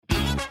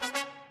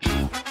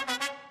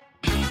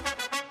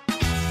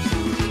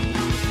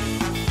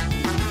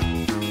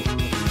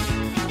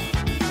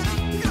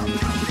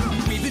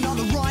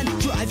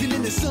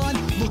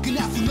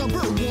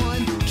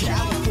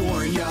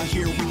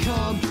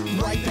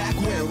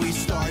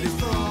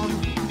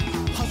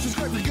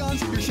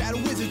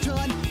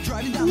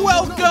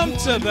Welcome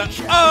to the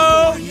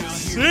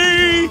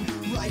OCD,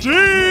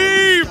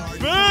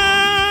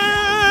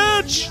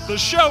 bitch! The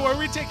show where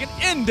we take an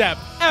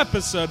in-depth,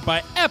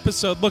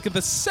 episode-by-episode look at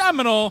the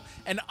seminal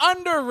and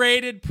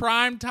underrated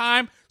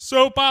primetime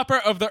soap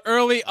opera of the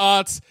early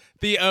aughts,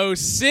 the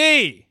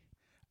OC.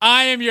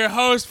 I am your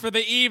host for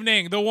the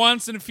evening, the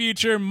once and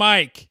future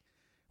Mike.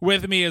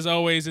 With me, as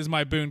always, is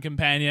my boon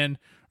companion,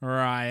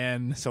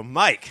 Ryan. So,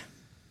 Mike.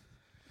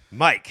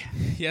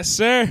 Yes,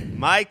 sir.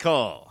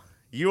 Michael,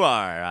 you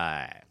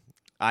are,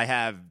 I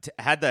have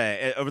had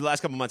over the last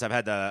couple months, I've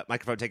had the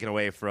microphone taken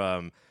away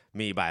from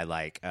me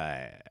by,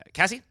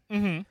 Cassie,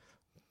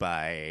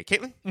 by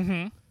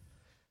Caitlin,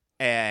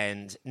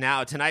 and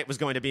now tonight was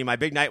going to be my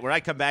big night where I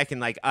come back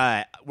and,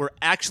 we're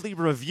actually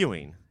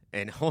reviewing,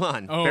 and hold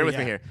on, bear with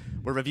me here,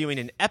 we're reviewing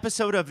an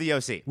episode of The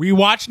OC. We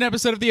watched an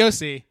episode of The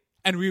OC,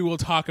 and we will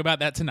talk about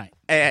that tonight.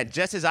 And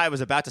just as I was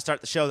about to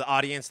start the show, the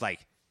audience,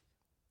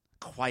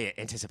 quiet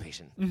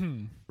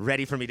anticipation,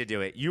 ready for me to do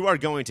it. You are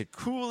going to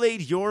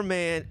Kool-Aid your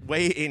way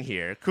in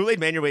here,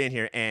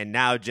 and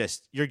now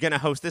you're going to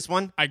host this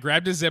one? I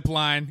grabbed a zip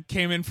line,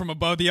 came in from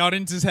above the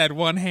audience's head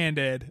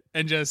one-handed,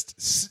 and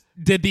just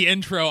did the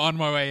intro on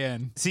my way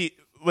in. See,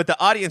 what the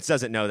audience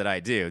doesn't know that I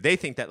do, they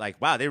think that,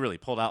 wow, they really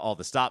pulled out all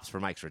the stops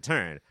for Mike's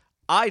return.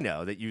 I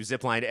know that you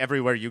zip line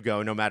everywhere you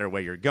go, no matter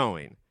where you're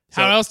going.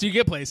 So, how else do you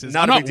get places?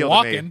 I'm not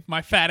walking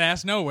my fat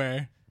ass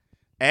nowhere.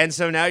 And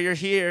so now you're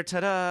here.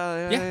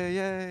 Ta-da. Yeah.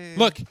 Yay.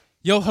 Look,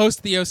 you'll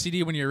host the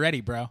OCD when you're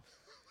ready, bro.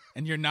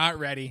 And you're not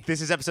ready.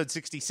 This is episode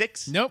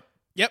 66? Nope.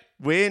 Yep.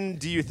 When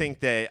do you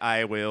think that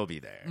I will be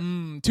there?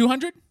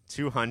 200?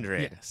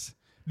 200. Yes.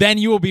 Then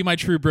you will be my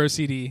true bro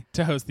CD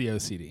to host the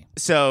OCD.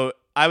 So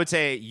I would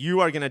say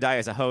you are going to die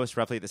as a host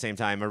roughly at the same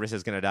time.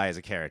 Marissa's going to die as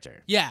a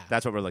character. Yeah.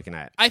 That's what we're looking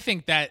at. I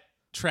think that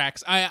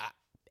tracks.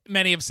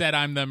 Many have said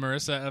I'm the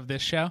Marissa of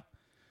this show.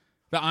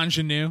 The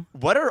ingenue.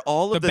 What are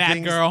all of the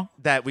things girl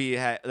that we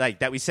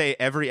that we say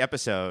every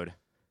episode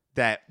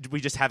that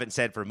we just haven't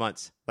said for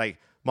months?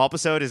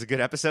 Malpisode is a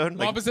good episode.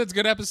 Malpisode's a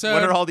good episode.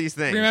 What are all these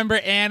things? Remember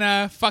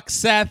Anna, fuck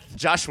Seth.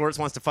 Josh Schwartz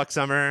wants to fuck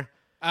Summer.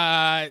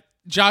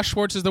 Josh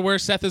Schwartz is the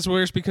worst. Seth is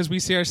worse because we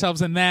see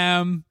ourselves in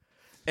them.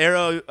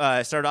 Arrow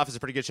started off as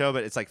a pretty good show,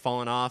 but it's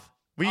fallen off.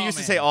 We used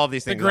to say all of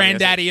these things. The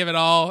granddaddy of it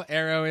all,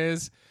 Arrow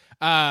is.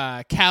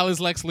 Cal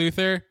is Lex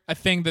Luthor, a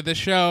thing that the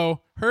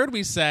show heard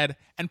we said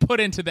and put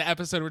into the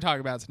episode we're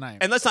talking about tonight.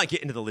 And let's not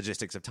get into the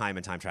logistics of time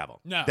and time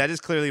travel. No. That is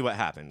clearly what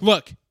happened.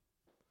 Look,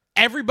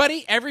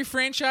 every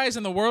franchise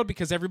in the world,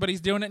 because everybody's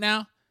doing it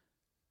now,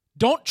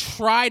 don't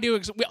try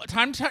to...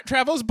 time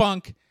travel is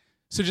bunk,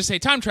 so just say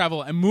time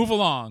travel and move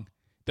along.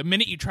 The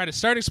minute you try to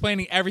start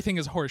explaining everything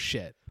is horse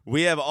shit.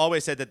 We have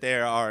always said that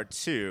there are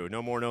two,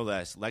 no more, no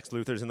less, Lex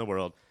Luthors in the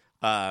world.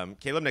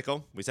 Caleb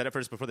Nickel, we said it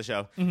first before the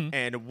show,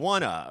 and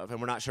one of,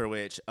 and we're not sure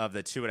which, of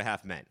the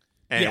 2.5 men.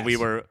 And we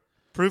were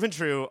proven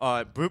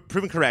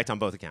correct on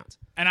both accounts.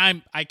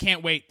 And I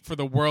can't wait for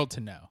the world to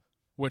know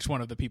which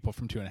one of the people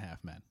from 2.5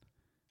 Men.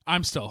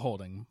 I'm still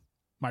holding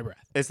my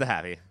breath. It's the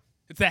Happy.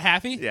 It's the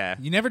Happy? Yeah.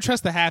 You never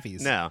trust the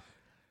Happies. No.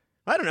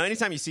 I don't know.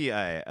 Anytime you see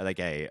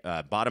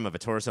a bottom of a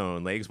torso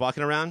and legs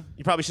walking around,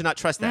 you probably should not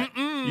trust that.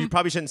 You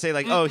probably shouldn't say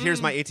oh,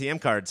 here's my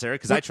ATM card, sir,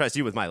 because I trust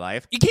you with my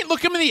life. You can't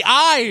look them in the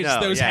eyes,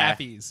 those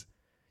Happies.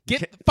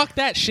 Fuck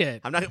that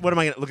shit. I'm not. What am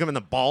I going to look them in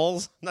the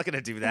balls? I'm not going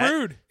to do that.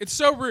 Rude. It's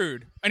so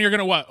rude. And you're going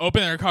to what?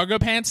 Open their cargo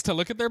pants to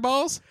look at their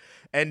balls?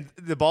 And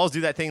the balls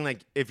do that thing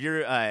if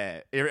you're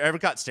ever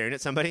caught staring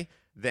at somebody,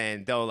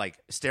 then they'll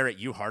stare at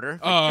you harder.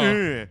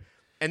 Oh.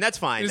 And that's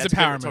fine. It's That's a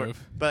power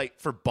move. But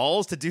for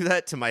balls to do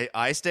that to my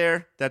eye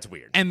stare, that's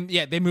weird. And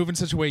they move in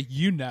such a way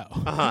you know.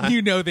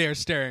 You know they are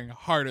staring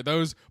harder.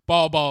 Those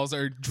balls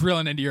are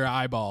drilling into your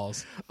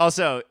eyeballs.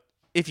 Also,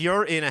 if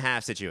you're in a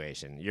half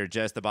situation, you're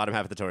just the bottom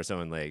half of the torso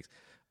and legs.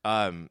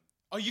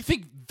 You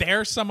think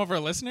they're some of our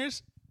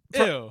listeners?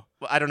 Ew. Well,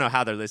 I don't know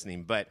how they're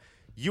listening, but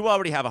you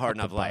already have a hard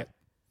enough life.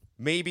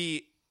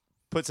 Maybe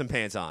put some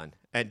pants on.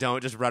 And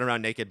don't just run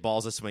around naked,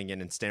 balls a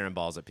swinging, and staring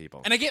balls at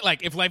people. And I get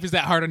if life is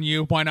that hard on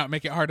you, why not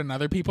make it hard on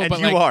other people? And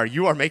but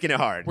you are making it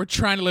hard. We're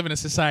trying to live in a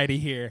society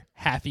here,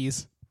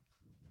 halfies.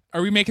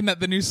 Are we making that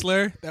the new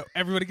slur that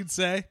everybody can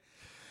say?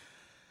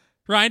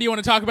 Ryan, do you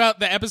want to talk about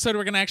the episode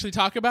we're going to actually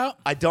talk about?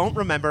 I don't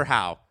remember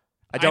how.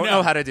 I don't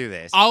know how to do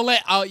this. I'm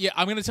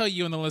going to tell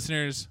you and the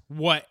listeners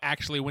what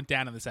actually went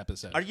down in this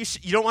episode. Are you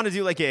don't want to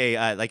do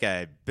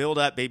a build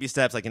up baby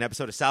steps, like an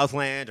episode of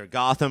Southland or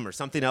Gotham or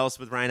something else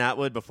with Ryan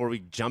Atwood before we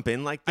jump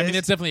in like this? I mean,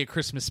 it's definitely a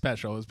Christmas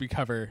special as we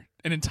cover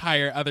an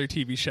entire other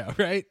TV show,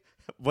 right?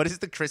 What is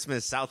the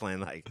Christmas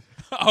Southland like?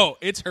 Oh,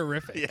 it's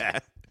horrific. Yeah.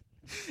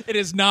 It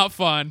is not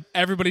fun.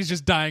 Everybody's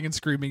just dying and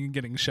screaming and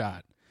getting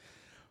shot.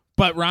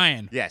 But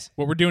Ryan. Yes.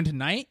 What we're doing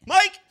tonight?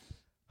 Mike!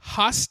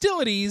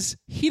 Hostilities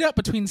heat up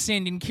between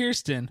Sandy and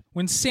Kirsten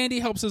when Sandy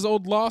helps his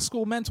old law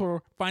school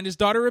mentor find his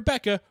daughter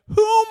Rebecca,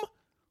 whom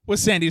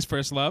was Sandy's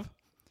first love.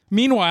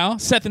 Meanwhile,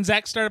 Seth and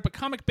Zach start up a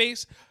comic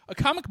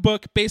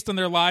book based on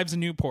their lives in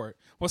Newport,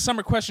 while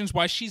Summer questions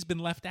why she's been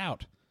left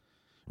out.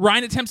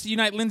 Ryan attempts to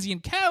unite Lindsay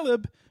and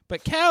Caleb,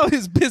 But Cal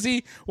is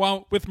busy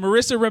with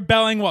Marissa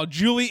rebelling while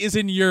Julie is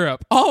in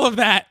Europe. All of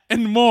that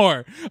and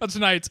more on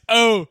tonight's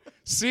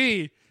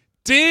OCD.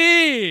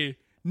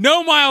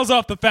 No miles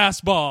off the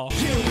fastball.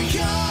 Here we go.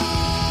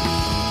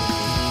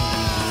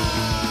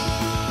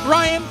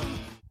 Ryan,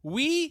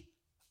 we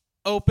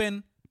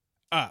open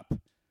up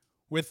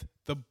with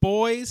the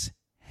boys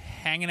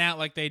hanging out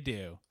like they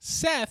do.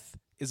 Seth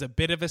is a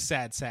bit of a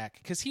sad sack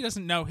because he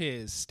doesn't know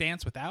his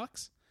stance with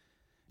Alex.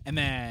 And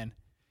then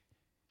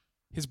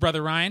his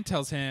brother Ryan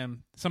tells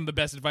him some of the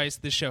best advice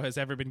this show has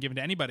ever been given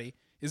to anybody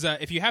is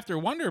if you have to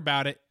wonder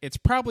about it, it's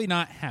probably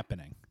not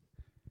happening.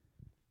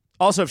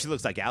 Also, if she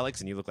looks like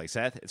Alex and you look like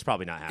Seth, it's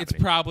probably not happening.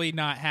 It's probably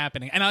not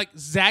happening. And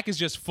Zach is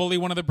just fully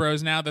one of the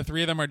bros now. The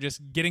three of them are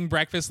just getting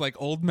breakfast like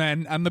old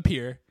men on the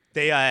pier.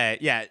 They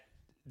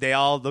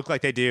all look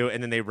like they do,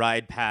 and then they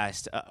ride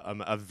past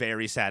a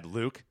very sad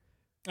Luke,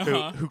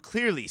 who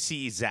clearly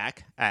sees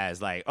Zach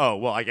as like, oh,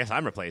 well, I guess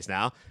I'm replaced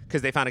now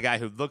because they found a guy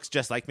who looks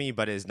just like me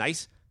but is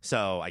nice,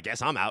 so I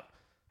guess I'm out.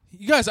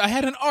 You guys, I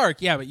had an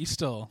arc. Yeah, but you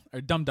still are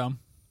dumb.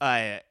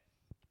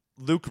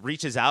 Luke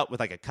reaches out with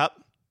like a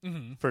cup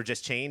for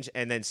just change,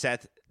 and then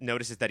Seth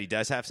notices that he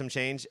does have some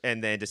change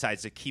and then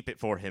decides to keep it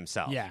for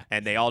himself. Yeah.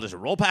 And they all just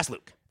roll past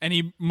Luke. And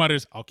he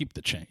mutters, I'll keep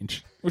the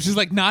change, which is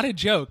like not a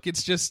joke.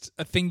 It's just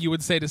a thing you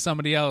would say to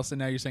somebody else, and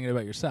now you're saying it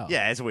about yourself.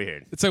 Yeah, it's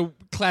weird. It's a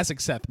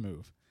classic Seth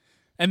move.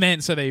 And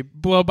then, so they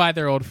blow by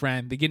their old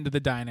friend. They get into the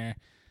diner.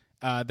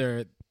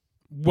 They're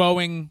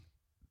woeing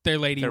their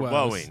lady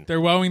woes. They're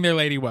woeing their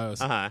lady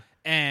woes.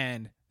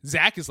 And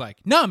Zach is like,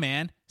 no,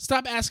 man,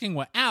 stop asking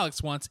what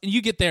Alex wants, and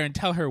you get there and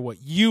tell her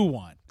what you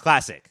want.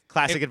 Classic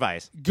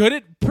advice.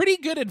 Pretty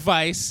good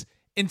advice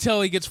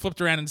until he gets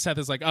flipped around and Seth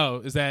is like,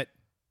 oh, is that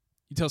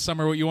you tell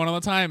Summer what you want all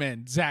the time?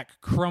 And Zach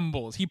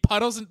crumbles. He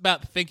puddles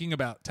about thinking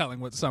about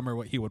telling Summer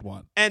what he would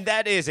want. And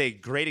that is a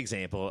great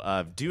example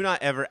of do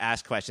not ever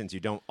ask questions you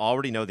don't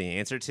already know the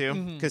answer to.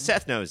 Because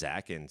Seth knows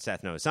Zach and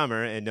Seth knows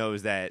Summer and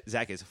knows that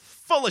Zach is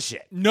full of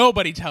shit.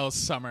 Nobody tells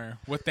Summer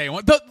what they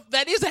want.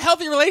 That is a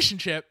healthy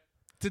relationship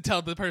to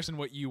tell the person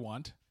what you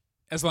want,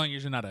 as long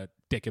as you're not a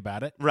dick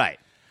about it. Right.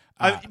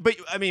 But,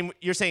 I mean,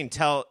 you're saying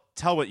tell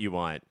what you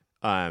want.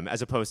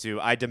 As opposed to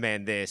I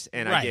demand this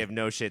and I give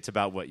no shits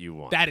about what you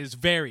want. That is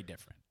very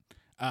different.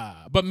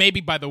 But maybe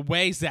by the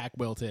way Zach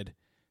wilted,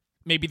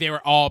 maybe they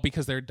were all,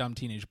 because they're dumb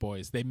teenage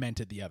boys, they meant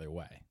it the other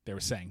way. They were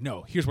saying,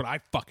 no, here's what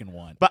I fucking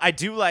want. But I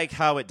do like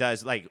how it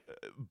does, like,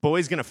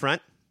 boys gonna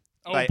front.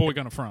 Oh, like, boy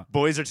gonna front.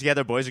 Boys are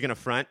together, boys are gonna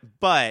front,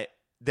 but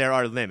there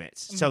are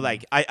limits. So,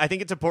 like, I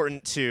think it's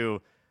important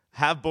to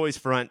have boys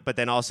front, but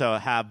then also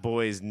have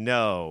boys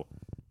know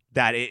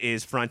that it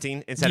is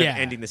fronting instead of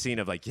ending the scene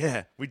of like,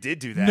 yeah, we did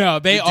do that. No,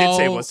 they all did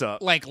say what's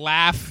up. Like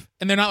laugh,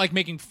 and they're not like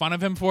making fun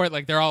of him for it.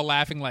 Like they're all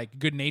laughing like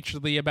good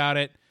naturedly about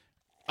it.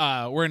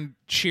 We're in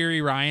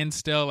cheery Ryan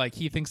still, like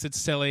he thinks it's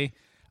silly.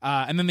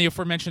 And then the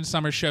aforementioned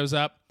Summer shows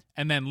up,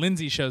 and then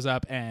Lindsay shows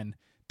up, and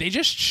they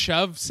just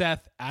shove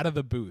Seth out of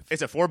the booth.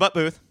 It's a 4-butt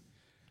booth.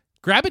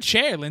 Grab a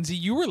chair, Lindsay.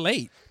 You were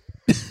late.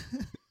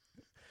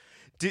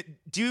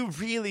 Do you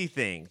really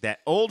think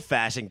that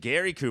old-fashioned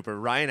Gary Cooper,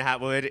 Ryan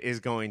Hatwood,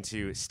 is going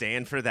to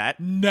stand for that?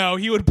 No,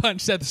 he would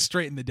punch Seth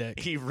straight in the dick.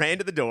 He ran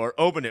to the door,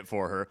 opened it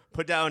for her,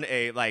 put down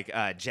a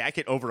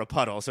jacket over a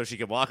puddle so she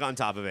could walk on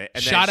top of it,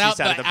 and shot then out she's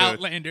out of the the booth.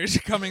 Outlanders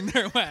coming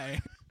their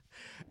way.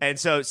 And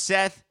so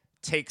Seth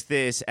takes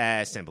this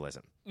as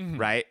symbolism,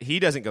 right?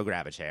 He doesn't go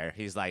grab a chair.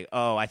 He's like,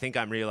 oh, I think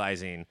I'm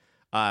realizing,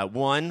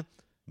 one,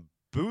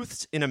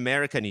 booths in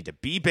America need to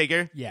be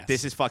bigger. Yes.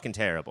 This is fucking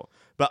terrible.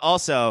 But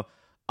also,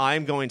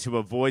 I'm going to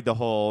avoid the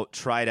whole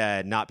try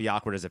to not be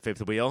awkward as a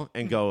fifth wheel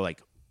and go like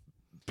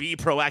be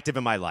proactive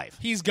in my life.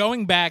 He's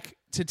going back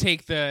to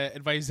take the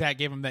advice Zach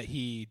gave him that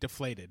he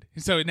deflated.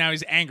 So now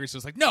he's angry. So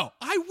it's like, no,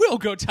 I will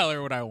go tell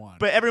her what I want.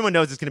 But everyone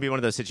knows it's going to be one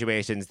of those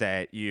situations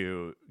that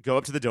you go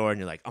up to the door and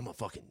you're like, I'm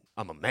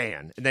a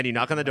man. And then you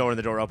knock on the door and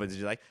the door opens and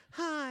you're like,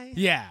 hi.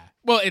 Yeah.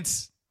 Well,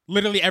 it's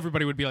literally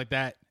everybody would be like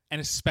that. And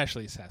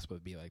especially Seth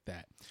would be like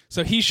that.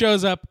 So he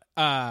shows up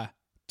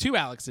to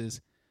Alex's.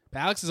 But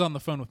Alex is on the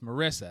phone with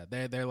Marissa.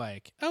 They're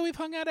like, oh, we've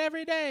hung out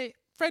every day.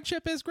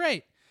 Friendship is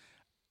great.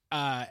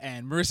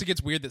 And Marissa gets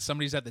weird that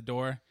somebody's at the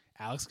door.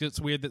 Alex gets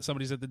weird that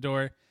somebody's at the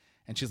door.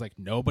 And she's like,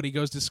 nobody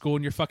goes to school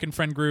in your fucking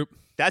friend group.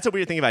 That's a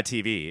weird thing about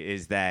TV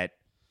is that,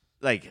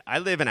 like, I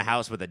live in a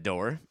house with a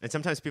door, and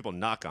sometimes people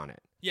knock on it.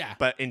 Yeah.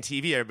 But in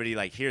TV, everybody,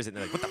 like, hears it, and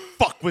they're like, what the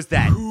fuck was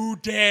that? Who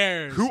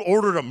dares? Who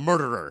ordered a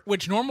murderer?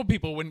 Which normal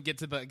people wouldn't get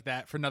to like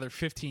that for another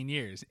 15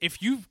 years. If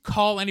you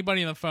call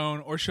anybody on the phone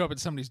or show up at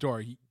somebody's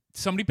door,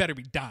 somebody better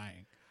be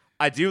dying.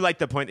 I do like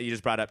the point that you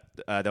just brought up,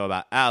 though,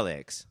 about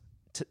Alex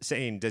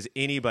saying, does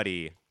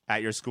anybody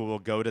at your school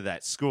go to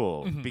that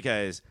school?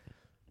 Because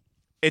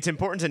it's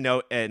important to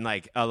note in,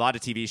 like, a lot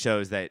of TV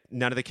shows that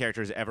none of the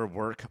characters ever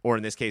work or,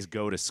 in this case,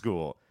 go to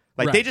school.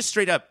 Like, they just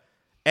straight up,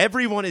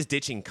 everyone is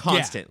ditching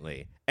constantly.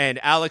 Yeah. And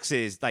Alex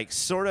is, like,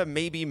 sort of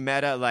maybe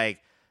meta,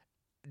 like,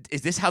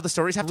 is this how the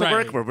stories have to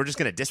work? Where we're just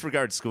going to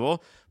disregard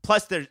school?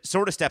 Plus, they're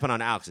sort of stepping on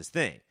Alex's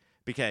thing.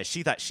 because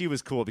she thought she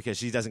was cool because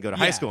she doesn't go to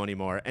high school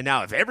anymore. And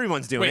now if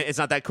everyone's doing it, it's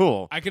not that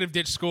cool. I could have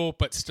ditched school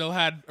but still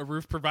had a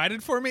roof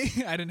provided for me.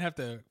 I didn't have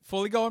to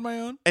fully go on my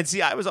own. And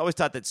see, I was always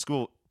taught that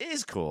school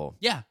is cool.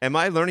 Yeah. Am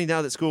I learning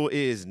now that school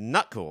is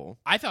not cool?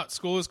 I thought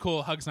school is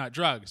cool, hugs not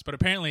drugs. But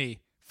apparently,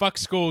 fuck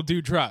school,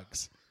 do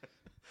drugs.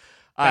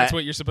 That's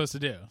what you're supposed to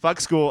do. Fuck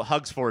school,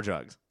 hugs for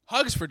drugs.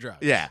 Hugs for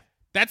drugs. Yeah.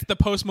 That's the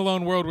Post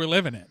Malone world we're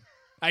living in.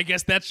 I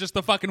guess that's just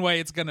the fucking way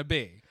it's going to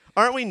be.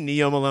 Aren't we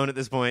Neo Malone at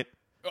this point?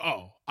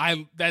 Oh,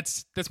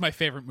 that's my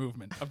favorite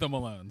movement of the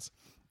Malones.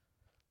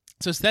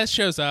 So Seth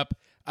shows up,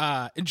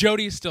 and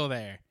Jody is still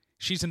there.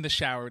 She's in the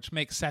shower, which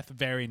makes Seth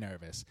very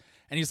nervous.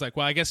 And he's like,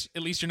 well, I guess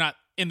at least you're not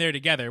in there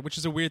together, which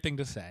is a weird thing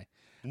to say.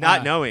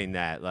 Not knowing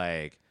that,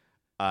 like,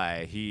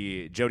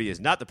 Jody is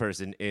not the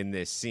person in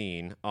this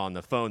scene on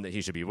the phone that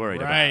he should be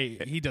worried about.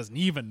 Right. He doesn't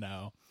even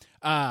know.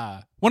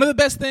 One of the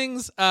best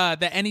things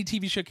that any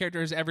TV show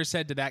character has ever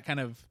said to that kind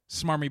of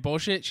smarmy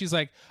bullshit, she's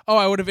like, oh,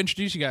 I would have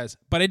introduced you guys,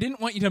 but I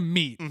didn't want you to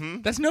meet.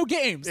 Mm-hmm. That's no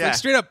games. Yeah. Like,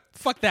 straight up,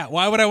 fuck that.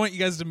 Why would I want you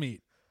guys to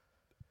meet?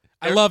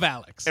 I love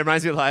Alex. It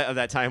reminds me a lot of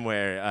that time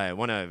where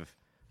one of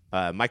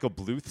Michael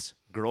Bluth's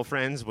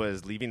girlfriends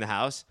was leaving the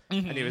house,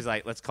 and he was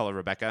like, let's call her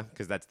Rebecca,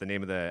 because that's the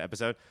name of the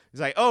episode.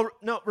 He's like, oh,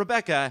 no,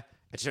 Rebecca.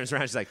 And she turns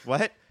around, she's like,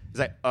 what? He's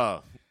like,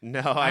 oh,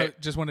 no, I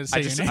just wanted to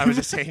say your name. I was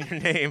just saying your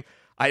name.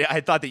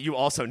 I thought that you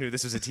also knew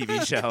this was a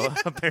TV show.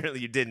 Apparently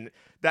you didn't.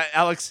 That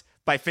Alex,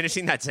 by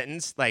finishing that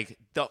sentence, like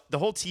the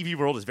whole TV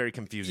world is very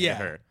confusing to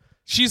her.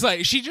 She's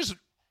like,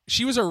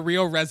 she was a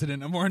real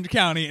resident of Orange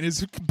County and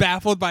is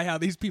baffled by how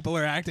these people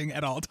are acting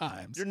at all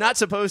times. You're not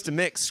supposed to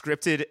mix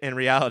scripted and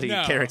reality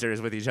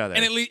characters with each other.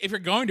 And at least if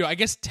you're going to, I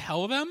guess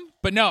tell them.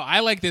 But no,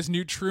 I like this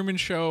new Truman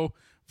Show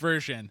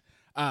version.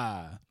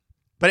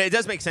 But it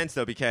does make sense,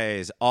 though,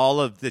 because all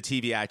of the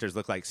TV actors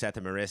look like Seth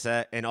and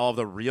Marissa, and all of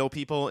the real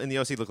people in the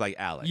OC look like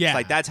Alex. Yeah.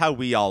 Like, that's how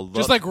we all look.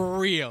 Just like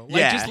real.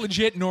 Like just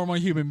legit normal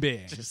human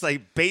beings. Just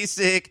like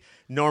basic,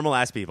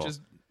 normal-ass people.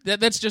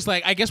 That's just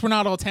like, I guess we're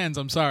not all tens,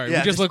 I'm sorry.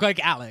 We just look like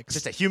Alex.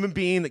 Just a human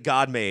being that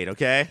God made,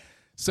 okay?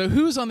 So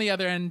who's on the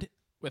other end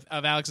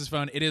of Alex's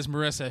phone? It is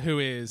Marissa, who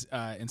is,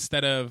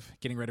 instead of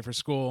getting ready for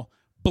school,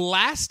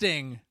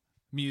 blasting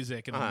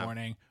music in the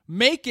morning,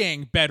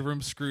 making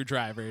bedroom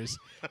screwdrivers,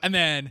 and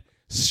then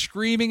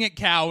screaming at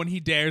Cal when he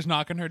dares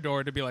knock on her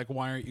door to be like,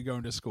 why aren't you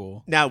going to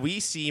school? Now, we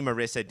see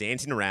Marissa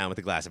dancing around with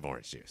a glass of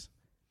orange juice.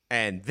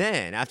 And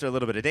then, after a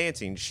little bit of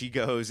dancing, she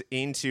goes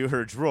into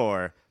her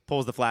drawer,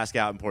 pulls the flask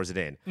out, and pours it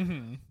in.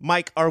 Mm-hmm.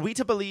 Mike, are we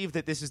to believe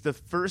that this is the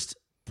first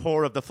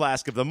pour of the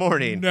flask of the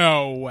morning?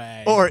 No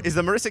way. Or is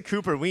the Marissa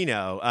Cooper we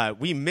know,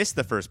 we missed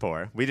the first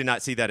pour. We did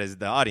not see that as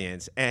the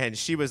audience. And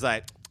she was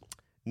like,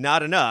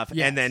 not enough,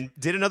 and then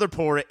did another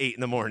pour at 8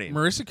 in the morning.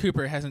 Marissa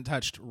Cooper hasn't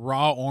touched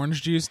raw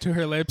orange juice to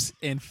her lips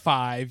in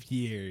 5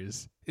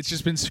 years. It's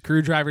just been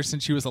screwdrivers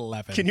since she was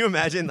 11. Can you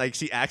imagine, like,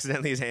 she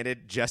accidentally is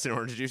handed just an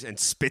orange juice and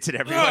spits it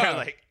everywhere?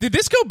 Like, did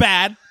this go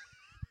bad?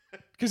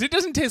 Because it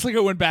doesn't taste like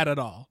it went bad at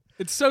all.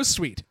 It's so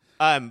sweet.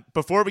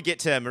 Before we get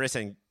to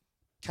Marissa and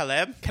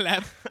Caleb,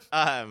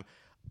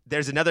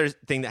 there's another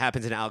thing that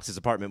happens in Alex's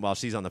apartment while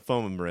she's on the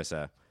phone with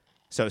Marissa.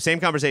 So same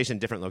conversation,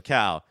 different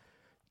locale.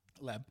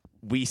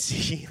 We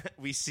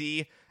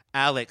see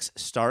Alex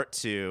start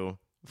to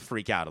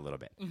freak out a little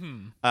bit.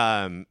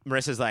 Mm-hmm.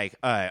 Marissa's like,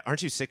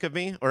 aren't you sick of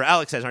me? Or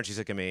Alex says, aren't you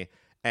sick of me?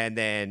 And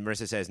then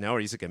Marissa says, no, are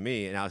you sick of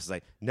me? And Alex is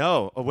like,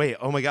 no. Oh, wait.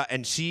 Oh, my God.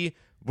 And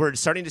we're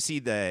starting to see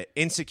the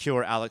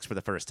insecure Alex for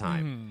the first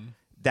time. Mm-hmm.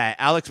 That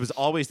Alex was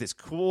always this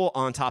cool,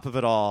 on top of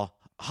it all,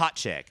 hot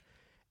chick.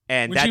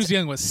 And when she was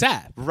dealing with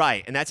Seth.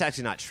 Right. And that's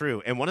actually not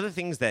true. And one of the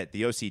things that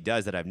the OC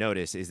does that I've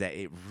noticed is that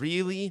it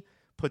really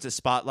puts a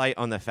spotlight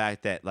on the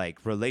fact that,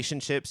 like,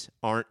 relationships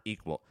aren't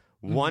equal.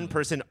 Mm-hmm. One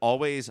person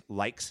always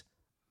likes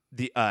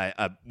the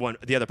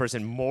other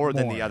person more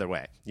than the other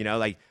way. You know,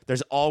 like,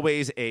 there's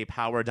always a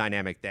power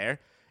dynamic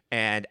there.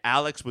 And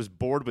Alex was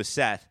bored with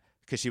Seth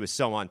because she was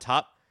so on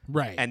top.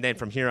 Right. And then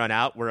from here on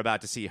out, we're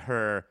about to see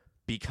her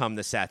become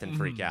the Seth and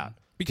freak out.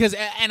 Because,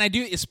 and I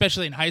do,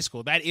 especially in high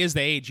school, that is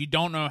the age. You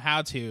don't know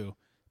how to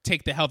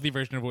take the healthy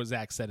version of what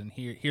Zach said, and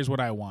here's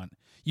what I want.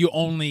 You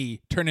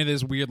only turn into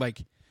this weird,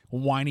 like,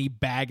 whiny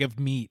bag of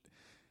meat.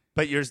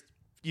 But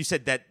you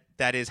said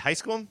that is high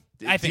school?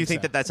 Do you think so.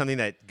 that that's something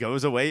that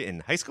goes away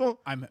in high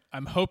school? I'm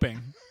hoping.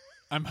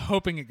 I'm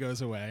hoping it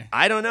goes away.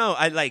 I don't know.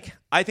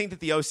 I think that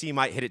the OC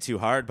might hit it too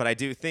hard, but I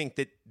do think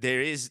that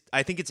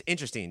I think it's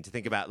interesting to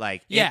think about,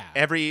 like, in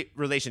every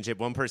relationship,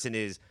 one person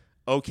is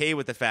okay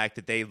with the fact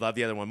that they love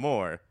the other one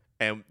more,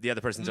 and the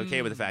other person's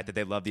okay with the fact that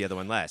they love the other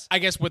one less. I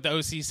guess what the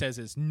OC says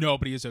is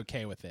nobody is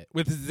okay with it.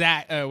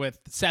 With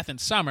Seth and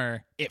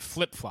Summer, it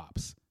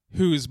flip-flops.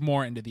 Who's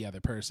more into the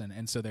other person,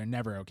 and so they're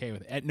never okay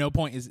with it. At no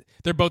point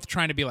they're both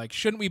trying to be like,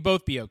 shouldn't we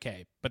both be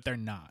okay? But they're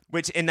not.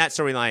 Which in that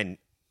storyline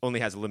only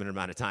has a limited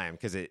amount of time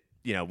because it,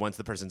 once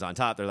the person's on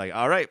top, they're like,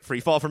 all right, free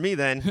fall for me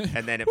then,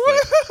 and then it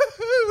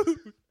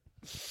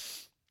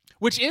flips.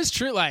 Which is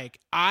true. Like,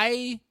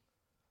 I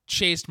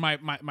chased my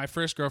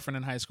first girlfriend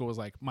in high school was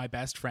like my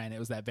best friend. It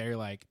was that very,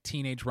 like,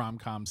 teenage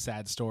rom-com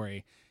sad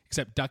story.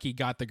 except Ducky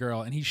got the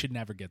girl, and he should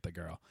never get the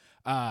girl.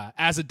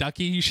 As a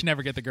Ducky, you should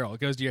never get the girl. It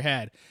goes to your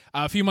head.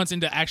 A few months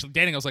into actually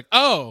dating, I was like,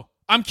 oh,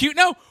 I'm cute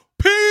now?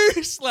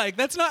 Peace! Like,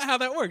 that's not how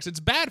that works. It's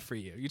bad for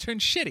you. You turn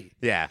shitty.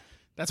 Yeah.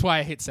 That's why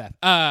I hate Seth.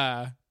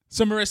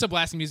 So Marissa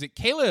blasting music.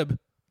 Caleb,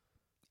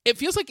 it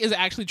feels like, is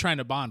actually trying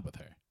to bond with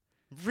her.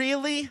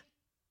 Really?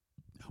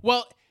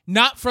 Well,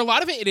 not for a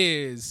lot of it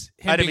is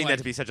him I didn't being mean that like,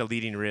 to be such a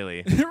leading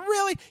really.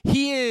 really?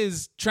 He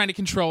is trying to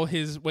control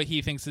what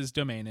he thinks his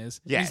domain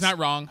is. Yes. He's not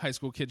wrong. High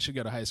school kids should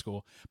go to high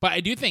school. But I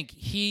do think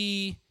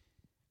the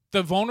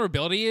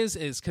vulnerability is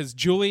because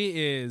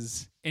Julie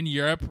is in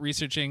Europe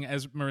researching,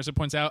 as Marissa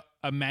points out,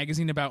 a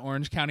magazine about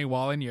Orange County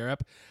Wall in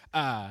Europe.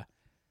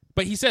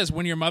 But he says,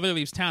 when your mother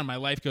leaves town, my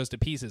life goes to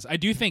pieces. I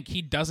do think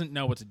he doesn't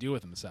know what to do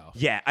with himself.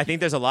 Yeah, I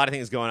think there's a lot of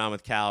things going on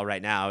with Cal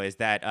right now is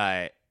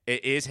that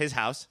it is his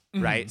house,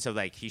 right? So,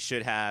 like, he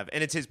should have,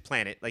 and it's his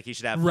planet, like, he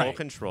should have full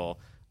control.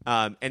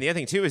 And the other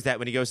thing, too, is that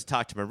when he goes to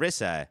talk to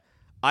Marissa,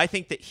 I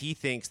think that he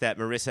thinks that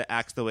Marissa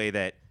acts the way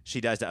that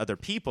she does to other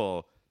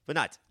people, but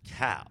not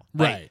Cal.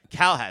 Right. Like,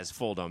 Cal has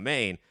full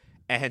domain.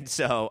 And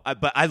so,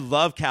 but I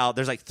love Cal.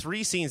 There's like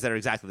 3 scenes that are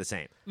exactly the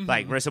same.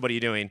 Like, Marissa, what are you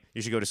doing?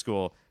 You should go to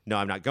school. No,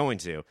 I'm not going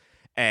to.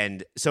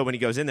 And so when he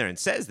goes in there and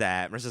says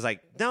that, Marissa's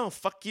like, no,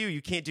 fuck you.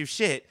 You can't do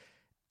shit.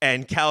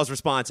 And Cal's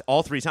response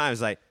all 3 times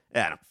is like,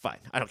 yeah, no, fine.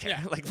 I don't care.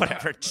 Yeah. Like,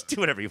 whatever. Just do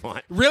whatever you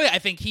want. Really, I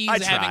think he's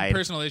I having tried.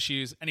 personal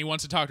issues, and he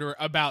wants to talk to her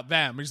about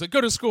them. He's like, go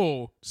to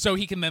school, so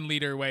he can then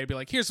lead her away and be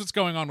like, here's what's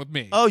going on with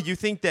me. Oh, you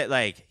think that,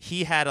 like,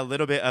 he had a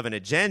little bit of an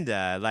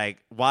agenda,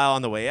 like, while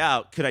on the way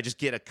out, could I just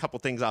get a couple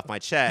things off my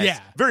chest? Yeah.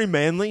 Very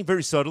manly,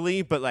 very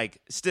subtly, but, like,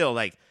 still,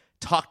 like,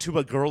 talk to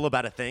a girl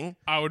about a thing?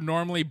 I would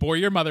normally bore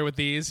your mother with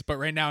these, but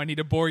right now I need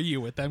to bore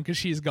you with them because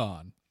she's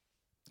gone.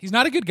 He's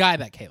not a good guy,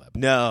 that Caleb.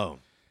 No.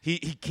 He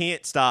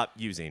can't stop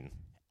using.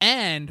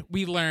 And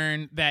we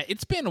learn that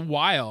it's been a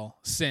while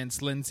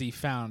since Lindsay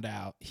found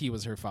out he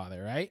was her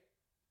father, right?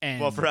 And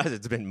Well, for us,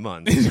 it's been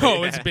months.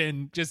 no, it's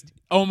been just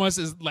almost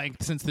as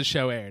like since the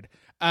show aired.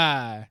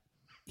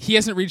 He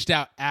hasn't reached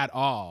out at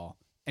all,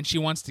 and she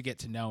wants to get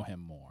to know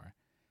him more.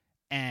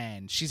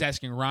 And she's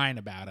asking Ryan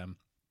about him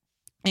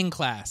in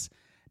class,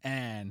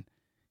 and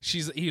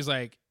he's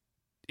like,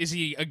 is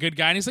he a good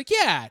guy? And he's like,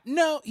 yeah,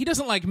 no, he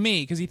doesn't like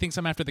me because he thinks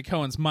I'm after the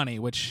Coens' money,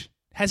 which,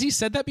 has he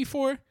said that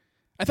before?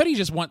 I thought he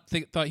just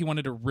thought he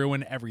wanted to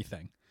ruin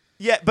everything.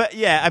 Yeah, but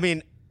yeah, I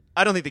mean,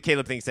 I don't think that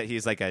Caleb thinks that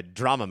he's like a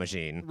drama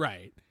machine.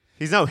 Right.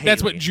 He's no Haley.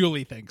 That's what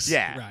Julie thinks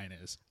Yeah. Ryan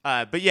is.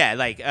 But yeah,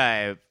 like,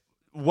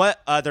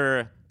 what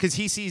other,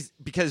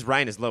 because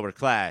Ryan is lower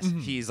class,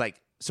 he's like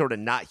sort of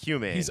not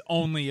human. He's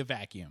only a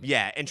vacuum.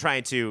 Yeah, and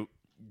trying to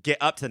get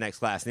up to the next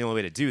class. And the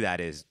only way to do that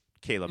is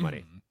Caleb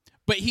money.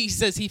 But he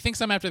says he thinks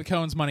I'm after the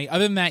Coens' money.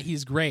 Other than that,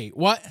 he's great.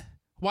 What?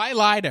 Why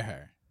lie to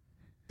her?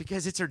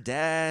 Because it's her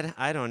dad.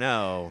 I don't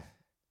know.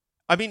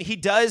 I mean,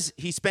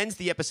 he spends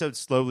the episode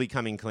slowly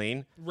coming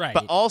clean. Right.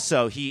 But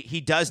also,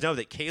 he does know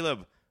that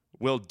Caleb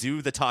will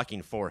do the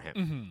talking for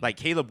him. Like,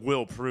 Caleb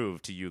will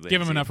prove to you, Lindsay.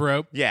 Give him enough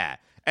rope. Yeah.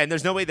 And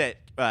there's no way that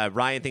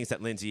Ryan thinks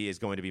that Lindsay is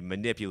going to be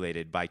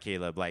manipulated by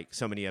Caleb like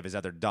so many of his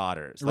other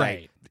daughters. Like,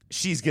 Right.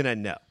 she's going to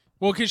know.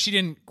 Well, because she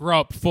didn't grow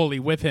up fully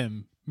with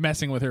him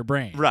messing with her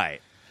brain.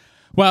 Right.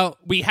 Well,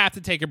 we have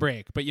to take a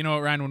break. But you know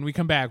what, Ryan? When we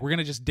come back, we're going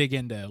to just dig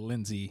into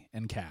Lindsay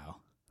and Cal.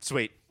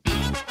 Sweet.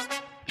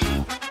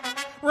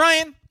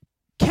 Ryan,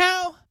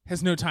 Cal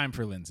has no time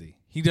for Lindsay.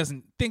 He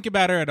doesn't think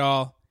about her at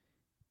all.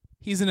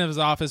 He's in his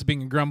office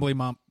being a grumbly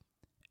mump.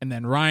 And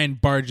then Ryan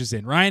barges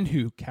in. Ryan,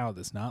 who Cal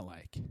does not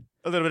like.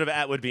 A little bit of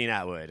Atwood being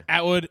Atwood.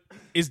 Atwood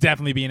is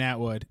definitely being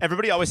Atwood.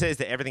 Everybody always says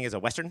that everything is a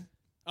Western.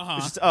 Uh-huh.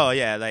 It's just, oh,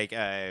 yeah, like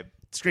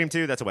Scream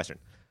 2, that's a Western.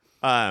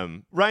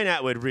 Ryan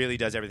Atwood really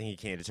does everything he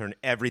can to turn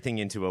everything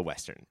into a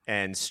Western.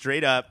 And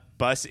straight up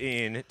busts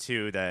in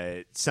to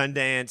the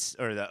Sundance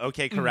or the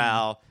OK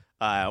Corral.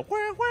 Well,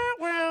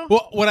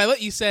 what I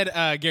let you said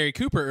Gary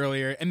Cooper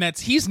earlier, and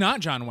that's he's not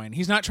John Wayne.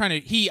 He's not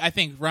trying to. I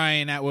think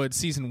Ryan Atwood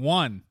season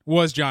 1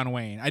 was John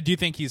Wayne. I do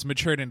think he's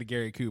matured into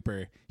Gary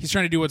Cooper. He's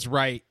trying to do what's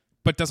right,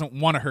 but doesn't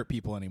want to hurt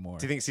people anymore.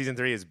 Do you think season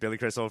 3 is Billy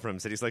Crystal from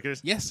City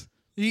Slickers? Yes,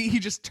 he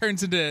just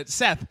turns into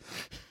Seth.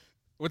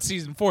 What's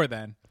season 4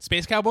 then?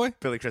 Space Cowboy?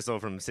 Billy Crystal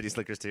from City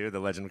Slickers 2, The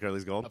Legend of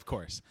Curly's Gold. Of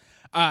course.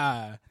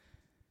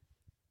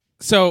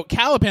 So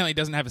Cal apparently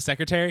doesn't have a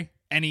secretary.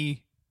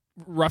 Any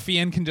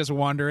ruffian can just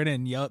wander in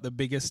and yell at the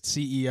biggest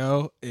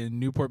CEO in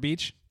Newport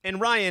Beach. And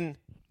Ryan,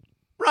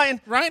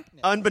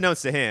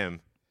 unbeknownst to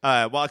him,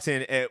 walks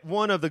in at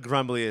one of the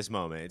grumbliest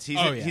moments. He's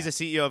a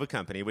CEO of a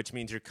company, which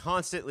means you're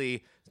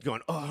constantly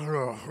going,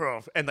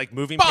 and like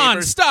moving Bond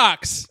papers.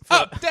 stocks,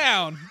 up,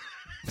 down.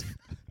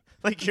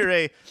 Like you're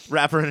a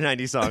rapper in a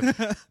 90s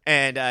song.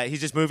 And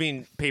he's just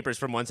moving papers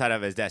from one side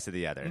of his desk to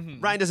the other.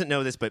 Ryan doesn't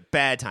know this, but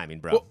bad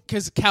timing, bro.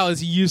 Because Cal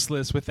is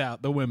useless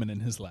without the women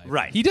in his life.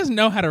 Right. He doesn't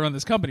know how to run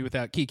this company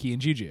without Kiki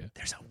and Juju.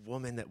 There's a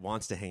woman that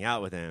wants to hang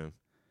out with him.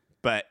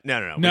 But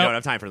no. We don't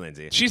have time for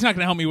Lindsay. She's not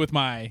going to help me with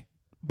my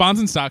bonds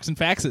and stocks and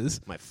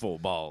faxes. My full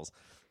balls.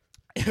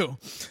 Ew.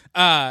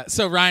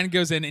 So Ryan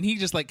goes in and he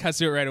just like cuts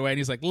to it right away. And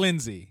he's like,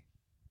 Lindsay,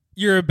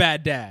 you're a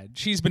bad dad.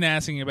 She's been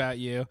asking about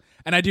you.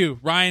 And I do.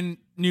 Ryan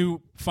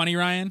knew Funny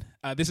Ryan.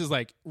 This is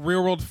like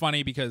real world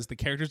funny because the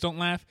characters don't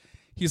laugh.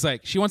 He's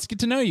like, she wants to get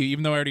to know you,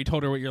 even though I already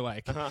told her what you're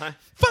like.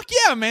 Fuck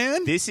yeah,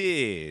 man. This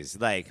is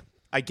like,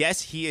 I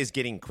guess he is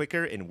getting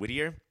quicker and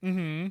wittier.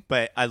 Mm-hmm.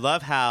 But I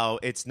love how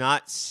it's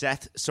not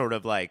Seth sort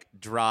of like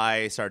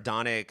dry,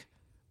 sardonic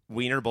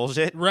wiener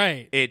bullshit.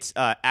 Right. It's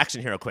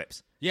action hero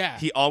quips. Yeah.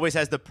 He always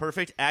has the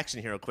perfect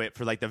action hero quip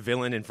for like the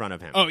villain in front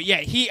of him. Oh,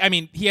 yeah. He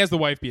has the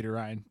wife beater,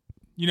 Ryan.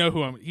 You know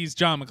who he's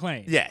John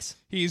McClane. Yes.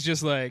 He's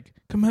just like,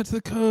 come out to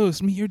the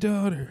coast, meet your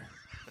daughter.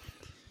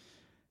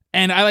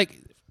 And I like,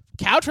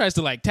 Cal tries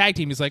to like tag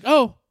team. He's like,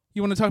 oh,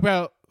 you want to talk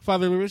about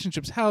fatherly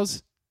relationships?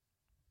 How's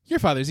your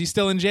father? Is he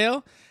still in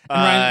jail? And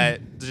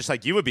Ryan, just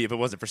like you would be if it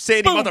wasn't for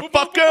Sadie, boom, motherfucker! boom,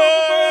 boom,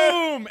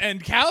 boom, boom.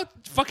 And Cal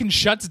fucking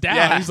shuts down.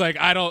 Yeah. He's like,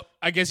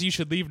 I guess you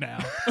should leave now.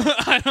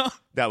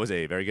 That was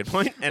a very good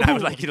point, and I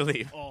would like you to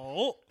leave.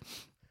 Oh.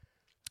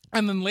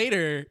 And then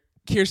later,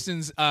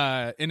 Kirsten's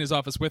in his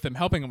office with him,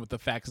 helping him with the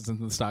faxes and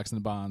the stocks and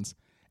the bonds.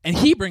 And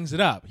he brings it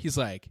up. He's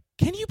like,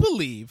 can you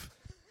believe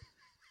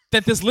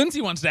that this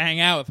Lindsay wants to hang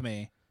out with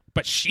me,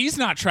 but she's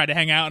not trying to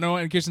hang out? No.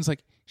 And Kirsten's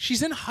like,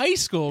 she's in high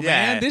school,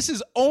 man. This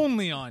is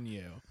only on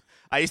you.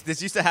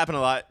 This used to happen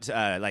a lot,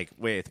 like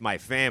with my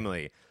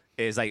family.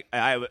 Is like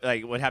I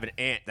would have an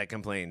aunt that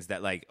complains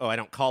that like, oh, I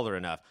don't call her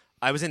enough.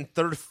 I was in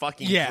third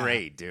fucking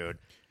grade, dude.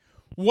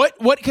 What?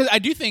 Because I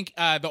do think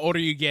the older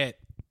you get,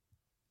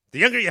 the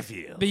younger you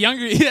feel. The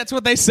younger, that's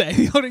what they say.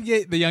 The older you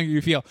get, the younger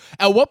you feel.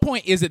 At what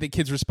point is it the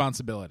kid's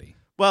responsibility?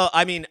 Well,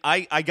 I mean,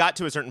 I got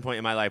to a certain point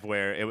in my life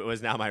where it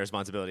was now my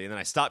responsibility, and then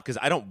I stopped because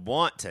I don't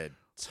want to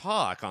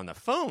talk on the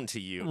phone to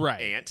you,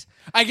 aunt.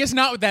 I guess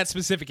not with that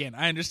specific aunt.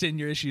 I understand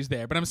your issues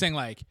there, but I'm saying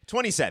like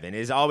 27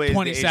 is always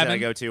 27? The age that I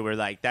go to where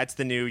like that's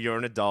the new you're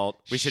an adult.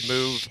 We should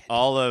move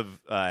all of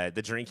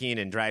the drinking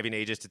and driving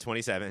ages to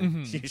 27.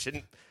 Mm-hmm. You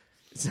shouldn't.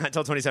 It's not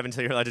until 27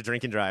 until you're allowed to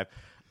drink and drive.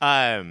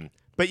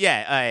 But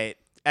yeah,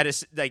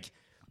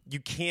 you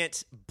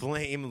can't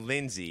blame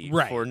Lindsay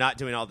for not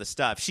doing all this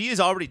stuff. She has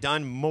already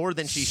done more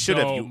than she should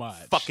have. You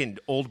fucking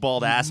old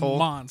bald asshole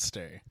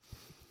monster.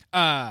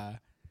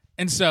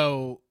 And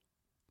so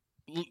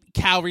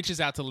Cal reaches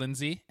out to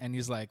Lindsay and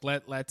he's like,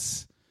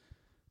 let's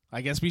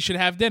I guess we should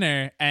have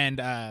dinner.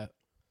 And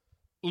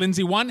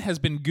Lindsay, one, has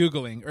been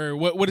Googling, or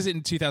what is it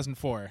in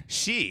 2004?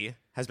 She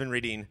has been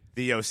reading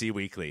the OC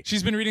Weekly.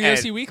 She's been reading the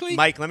OC Weekly?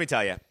 Mike, let me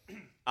tell you,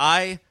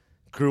 I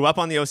grew up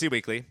on the OC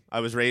Weekly. I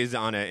was raised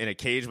in a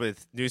cage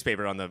with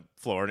newspaper on the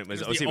floor, and it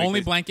was OC Weekly. The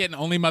only blanket and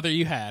only mother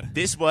you had.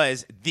 This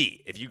was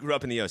if you grew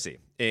up in the OC,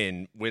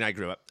 when I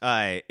grew up,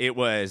 it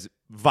was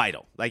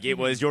vital. Like, it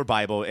was your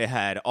Bible. It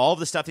had all of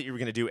the stuff that you were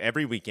going to do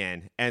every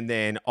weekend, and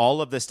then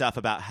all of the stuff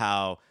about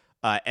how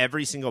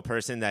every single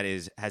person that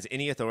has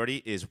any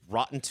authority is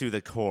rotten to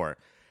the core.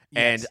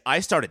 Yes. And I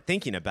started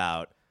thinking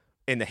about,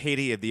 in the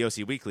heyday of the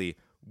OC Weekly,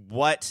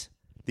 what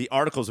the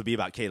articles would be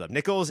about Caleb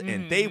Nichols,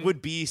 and they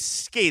would be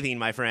scathing,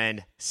 my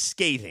friend,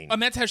 scathing.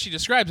 And that's how she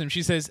describes him.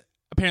 She says,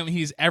 apparently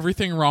he's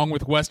everything wrong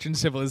with Western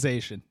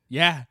civilization.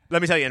 Yeah.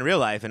 Let me tell you, in real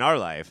life, in our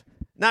life,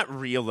 not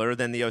realer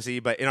than the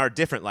OC, but in our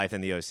different life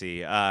than the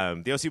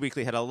OC, the OC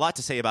Weekly had a lot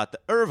to say about the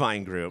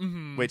Irvine Group,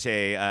 which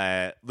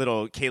a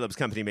little Caleb's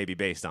company may be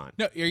based on.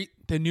 No,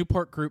 the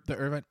Newport Group, the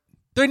Irvine.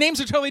 Their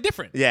names are totally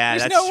different. Yeah,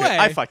 There's that's no true. way.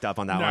 I fucked up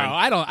on that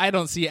one. No, I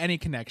don't see any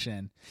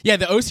connection. Yeah,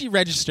 the OC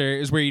Register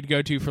is where you'd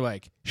go to for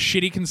like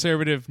shitty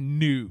conservative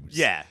news.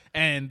 Yeah.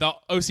 And the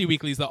OC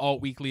Weekly is the alt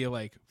weekly,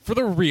 like for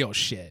the real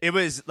shit. It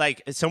was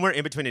like somewhere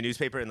in between a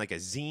newspaper and like a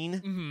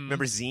zine.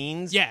 Remember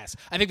zines? Yes.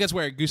 I think that's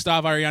where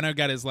Gustave Arellano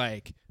got his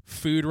like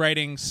food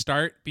writing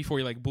start before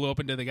he like blew up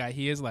into the guy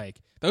he is.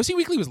 Like the OC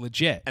Weekly was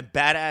legit. And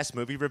badass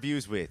movie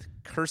reviews with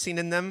cursing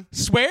in them.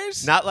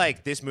 Swears? Not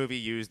like this movie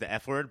used the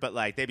F word, but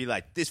like they'd be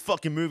like, this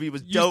fucking movie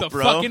was Use dope, the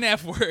bro. Fucking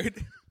F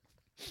word.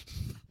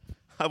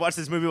 I watched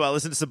this movie while I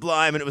listened to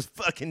Sublime, and it was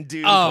fucking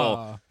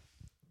beautiful.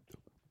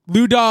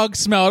 Lou Dog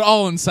smelled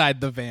all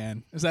inside the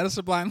van. Is that a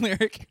Sublime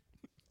lyric?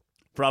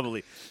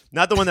 Probably.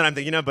 Not the one that I'm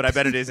thinking of, but I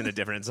bet it is in a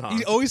different song.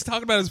 He's always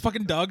talking about his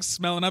fucking dog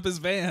smelling up his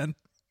van.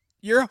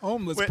 You're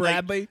homeless, Wait,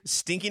 Bradley. Like,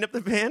 stinking up the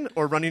van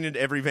or running into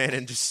every van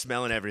and just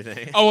smelling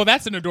everything? Oh, well,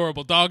 that's an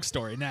adorable dog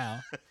story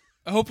now.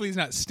 Hopefully he's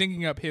not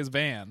stinking up his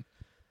van.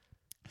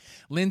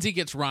 Lindsay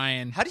gets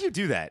Ryan. How do you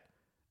do that?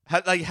 How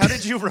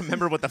did you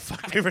remember what the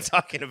fuck we were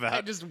talking about?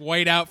 I just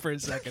wait out for a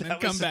second and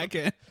come back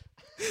in.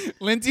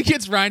 Lindsay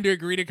gets Ryan to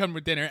agree to come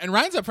with dinner. And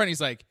Ryan's up front. He's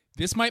like,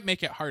 this might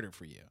make it harder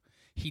for you.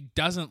 He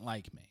doesn't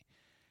like me.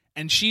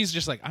 And she's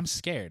just like, I'm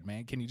scared,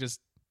 man. Can you just...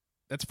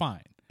 That's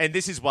fine. And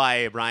this is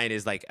why Ryan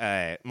is like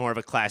more of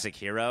a classic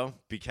hero,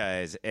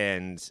 because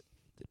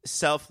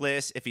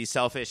selfless, if he's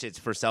selfish, it's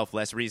for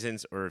selfless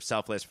reasons, or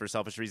selfless for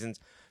selfish reasons,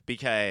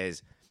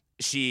 because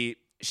she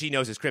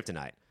knows his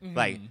kryptonite.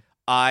 Like,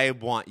 I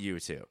want you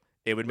to.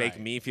 It would make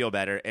me feel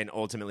better, and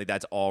ultimately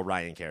that's all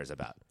Ryan cares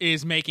about.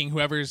 Is making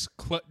whoever's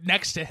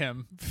next to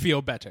him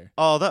feel better.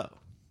 Although,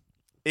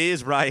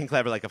 is Ryan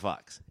clever like a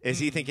fox? Is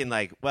he thinking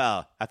like,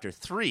 well, after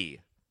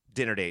 3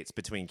 dinner dates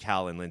between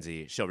Cal and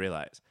Lindsay, she'll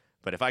realize,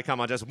 But if I come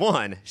on just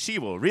one, she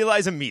will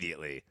realize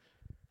immediately.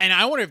 And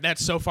I wonder if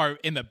that's so far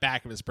in the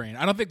back of his brain.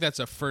 I don't think that's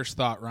a first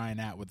thought Ryan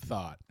Atwood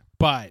thought.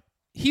 But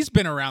he's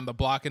been around the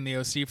block in the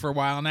OC for a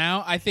while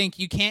now. I think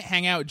you can't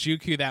hang out with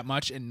Juku that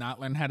much and not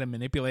learn how to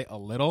manipulate a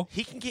little.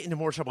 He can get into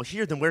more trouble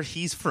here than where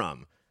he's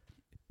from.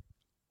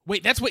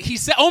 Wait, that's what he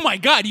said? Oh, my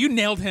God. You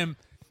nailed him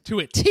to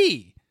a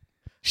T.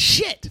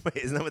 Shit. Wait,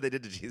 isn't that what they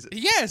did to Jesus?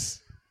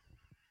 Yes.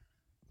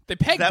 They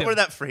pegged him. Is that where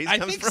that phrase comes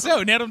from? I think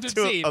so. Nailed him to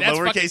a T. That's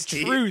fucking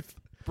T? Truth,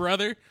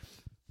 brother.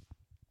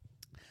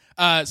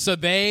 So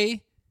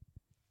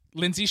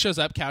Lindsay shows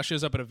up. Cal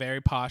shows up at a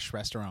very posh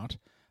restaurant.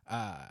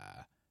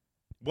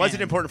 Was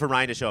it important for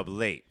Ryan to show up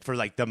late for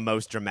like the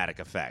most dramatic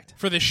effect?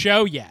 For the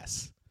show,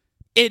 yes.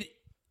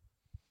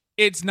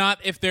 It's not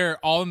if they're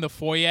all in the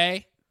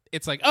foyer.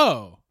 It's like,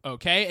 oh,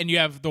 okay. And you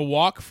have the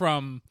walk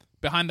from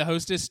behind the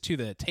hostess to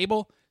the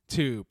table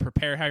to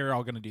prepare how you're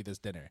all going to do this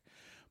dinner.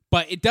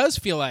 But it does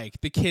feel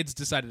like the kids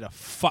decided to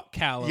fuck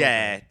Cal over.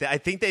 Yeah, I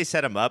think they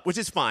set him up, which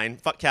is fine.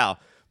 Fuck Cal.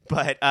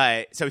 But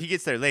so he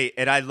gets there late,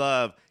 and I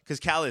love, because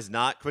Cal is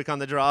not quick on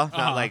the draw,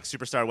 not like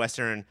superstar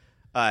Western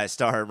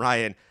star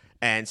Ryan.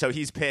 And so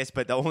he's pissed,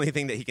 but the only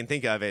thing that he can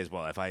think of is,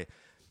 well, if I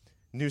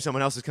knew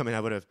someone else was coming,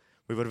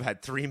 we would have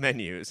had 3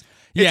 menus.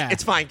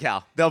 It's fine,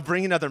 Cal. They'll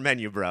bring another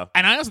menu, bro.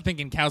 And I also think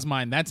in Cal's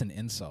mind, that's an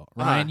insult.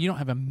 Ryan, you don't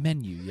have a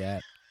menu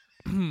yet.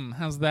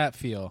 How's that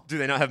feel? Do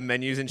they not have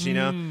menus in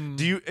Chino?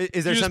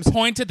 Is there some just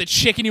point at the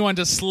chicken you want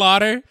to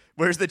slaughter?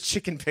 Where's the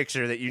chicken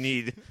picture that you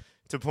need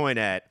to point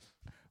at?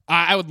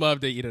 I would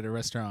love to eat at a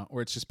restaurant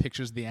where it's just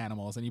pictures of the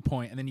animals and you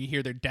point and then you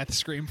hear their death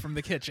scream from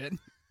the kitchen.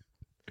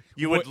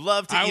 You would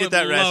love to eat at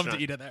that restaurant. I would love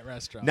to eat at that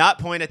restaurant. Not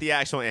point at the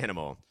actual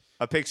animal.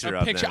 A picture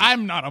of them.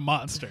 I'm not a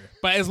monster.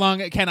 But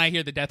can I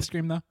hear the death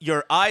scream, though?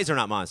 Your eyes are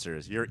not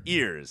monsters. Your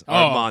ears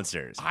are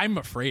monsters. I'm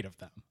afraid of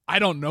them. I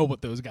don't know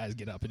what those guys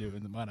get up and do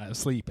when I'm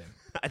sleeping.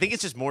 I think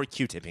it's just more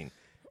Q-tipping.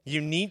 You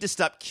need to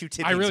stop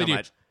Q-tipping I really so do.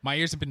 much. My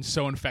ears have been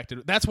so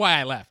infected. That's why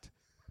I left.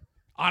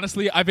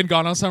 Honestly, I've been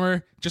gone all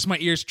summer. Just my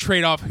ears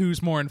trade off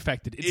who's more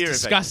infected. It's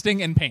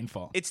disgusting and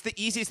painful. It's the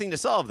easiest thing to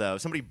solve, though.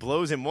 Somebody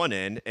blows in one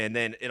end, and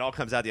then it all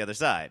comes out the other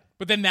side.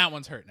 But then that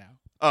one's hurt now.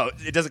 Oh,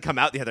 it doesn't come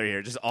out the other ear.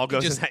 It just all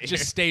goes in that ear. It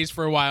just stays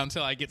for a while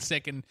until I get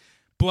sick and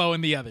blow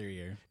in the other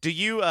ear. Do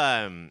you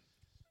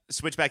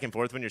switch back and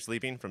forth when you're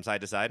sleeping from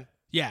side to side?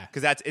 Yeah.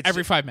 Because it's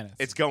every 5 minutes.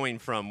 It's going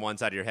from one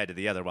side of your head to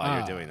the other while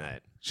you're doing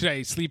that. Should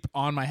I sleep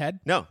on my head?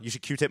 No, you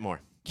should Q-tip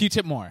more.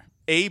 Q-tip more.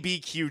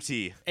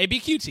 ABQT.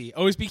 ABQT.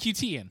 Always be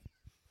QT in.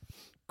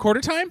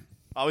 Quarter time?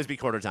 Always be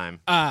quarter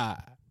time.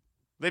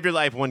 Live your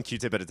life one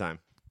Q-tip at a time.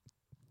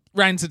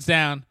 Ryan sits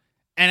down,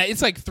 and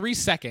it's like 3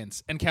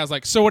 seconds, and Cal's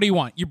like, so what do you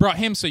want? You brought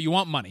him, so you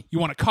want money. You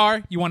want a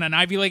car? You want an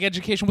Ivy League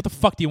education? What the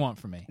fuck do you want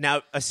from me?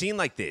 Now, a scene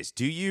like this,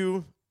 do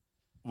you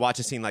watch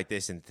a scene like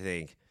this and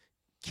think,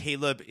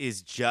 Caleb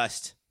is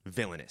just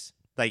villainous?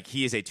 Like,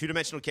 he is a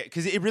two-dimensional character?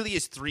 Because it really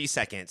is 3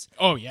 seconds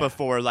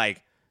before,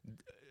 like,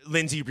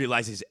 Lindsay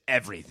realizes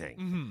everything.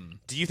 Mm-hmm.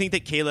 Do you think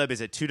that Caleb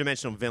is a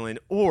two-dimensional villain,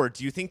 or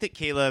do you think that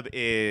Caleb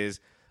is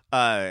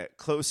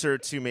closer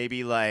to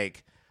maybe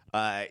like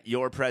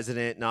your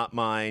president, not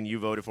mine? You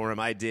voted for him,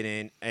 I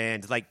didn't,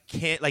 and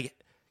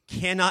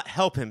cannot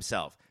help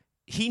himself.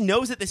 He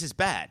knows that this is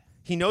bad.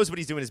 He knows what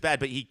he's doing is bad,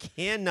 but he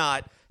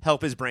cannot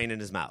help his brain in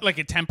his mouth. Like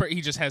a temper.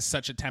 He just has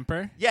such a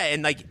temper. Yeah,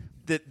 and like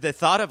the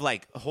thought of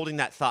like holding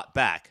that thought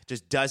back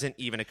just doesn't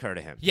even occur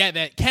to him. Yeah,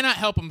 that cannot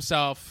help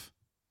himself.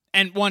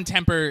 And one,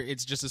 temper,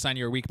 it's just a sign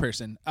you're a weak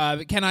person.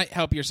 But cannot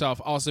help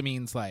yourself also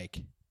means,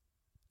 like,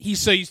 he's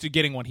so used to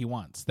getting what he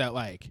wants that,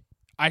 like,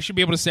 I should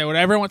be able to say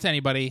whatever I want to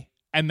anybody,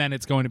 and then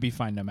it's going to be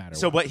fine no matter what.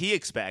 So what he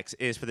expects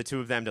is for the two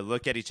of them to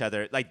look at each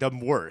other, like, the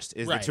worst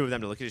is the two of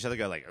them to look at each other,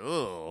 go like,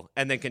 oh,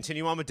 and then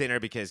continue on with dinner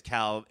because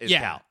Cal is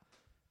Cal.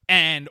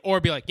 Or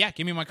be like, yeah,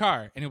 give me my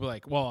car. And he'll be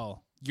like,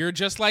 well, you're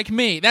just like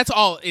me. That's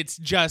all. It's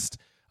just,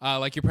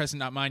 like your president,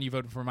 not mine. You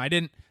voted for him. I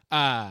didn't.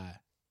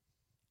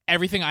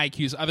 Everything I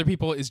accuse other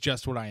people is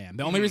just what I am.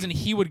 The only reason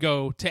he would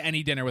go to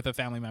any dinner with a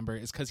family member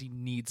is because he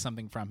needs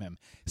something from him.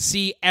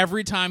 See,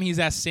 every time he's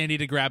asked Sandy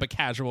to grab a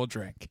casual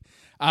drink,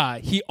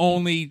 he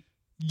only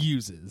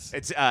uses.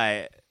 It's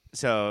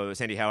so,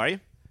 Sandy, how are you?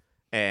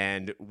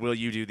 And will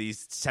you do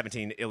these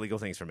 17 illegal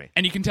things for me?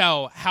 And you can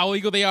tell how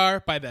illegal they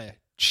are by the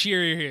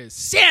cheer you hear,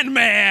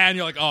 Sandman!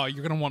 You're like, oh,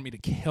 you're going to want me to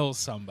kill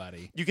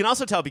somebody. You can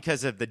also tell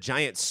because of the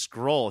giant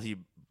scroll he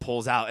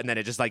pulls out, and then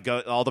it just like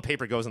all the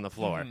paper goes on the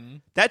floor.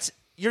 Mm-hmm.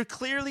 You're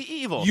clearly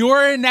evil.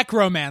 You're a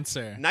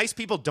necromancer. Nice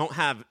people don't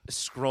have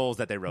scrolls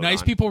that they wrote Nice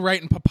on. people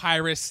write in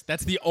papyrus.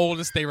 That's the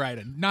oldest they write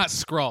in, not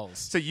scrolls.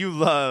 So you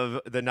love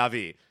the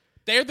Na'vi.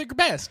 They're the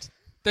best.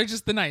 They're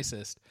just the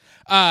nicest.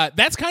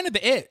 That's kind of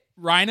it.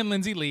 Ryan and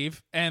Lindsay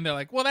leave, and they're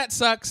like, well, that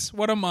sucks.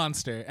 What a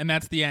monster. And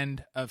that's the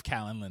end of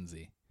Cal and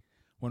Lindsay.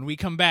 When we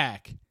come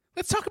back,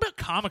 let's talk about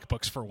comic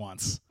books for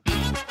once.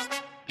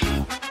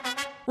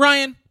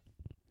 Ryan.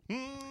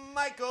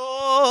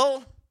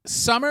 Michael.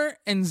 Summer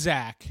and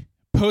Zach,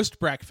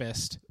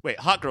 post-breakfast. Wait,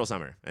 Hot Girl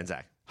Summer and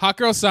Zach. Hot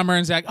Girl Summer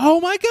and Zach.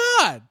 Oh, my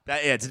God.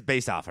 It's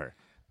based off her.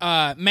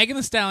 Megan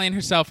Thee Stallion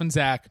herself and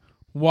Zach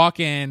walk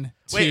in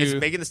to... Wait, is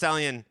Megan Thee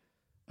Stallion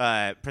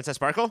Princess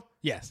Sparkle?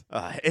 Yes.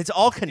 It's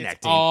all connected.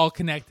 It's all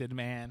connected,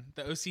 man.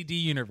 The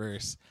OCD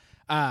universe.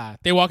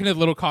 They walk into the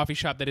little coffee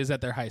shop that is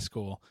at their high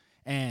school,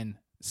 and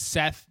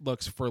Seth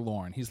looks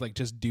forlorn. He's like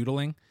just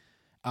doodling.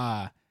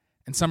 And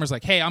Summer's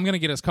like, hey, I'm going to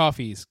get us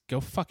coffees.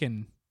 Go.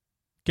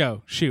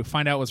 Shoot.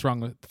 Find out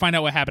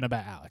what happened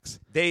about Alex.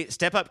 They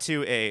step up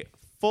to a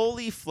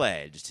fully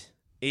fledged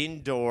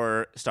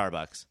indoor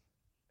Starbucks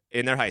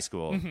in their high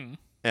school.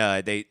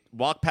 Mm-hmm. They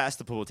walk past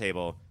the pool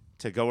table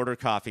to go order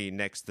coffee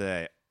next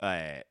to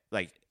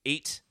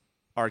 8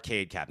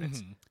 arcade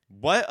cabinets. Mm-hmm.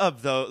 What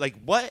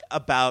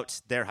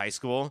about their high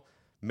school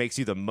makes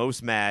you the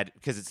most mad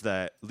because it's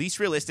the least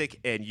realistic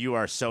and you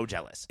are so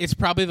jealous? It's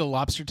probably the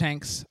lobster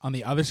tanks on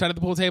the other side of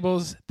the pool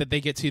tables that they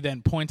get to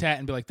then point at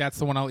and be like, that's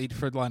the one I'll eat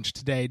for lunch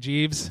today,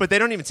 Jeeves. But they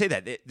don't even say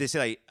that. They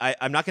say, like,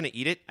 I'm not going to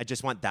eat it. I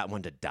just want that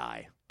one to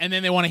die. And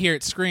then they want to hear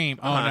it scream.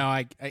 Oh,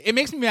 no. It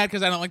makes me mad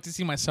because I don't like to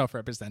see myself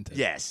represented.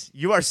 Yes.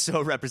 You are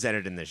so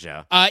represented in this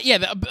show. Yeah,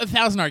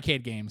 1,000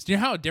 arcade games. Do you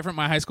know how different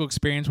my high school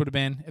experience would have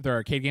been if there were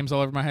arcade games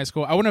all over my high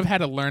school? I wouldn't have had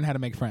to learn how to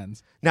make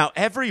friends. Now,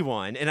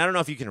 everyone, and I don't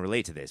know if you can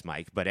relate to this,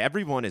 Mike, but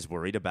everyone is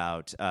worried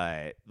about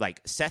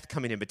Seth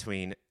coming in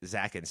between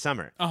Zach and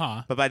Summer.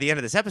 Uh-huh. But by the end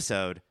of this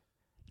episode,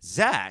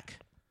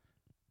 Zach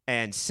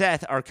and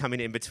Seth are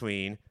coming in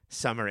between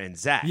Summer and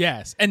Zach.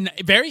 Yes, and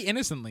very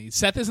innocently.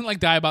 Seth isn't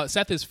like diabolical.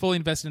 Seth is fully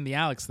invested in the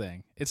Alex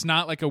thing. It's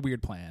not like a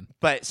weird plan.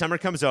 But Summer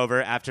comes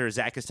over after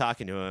Zach is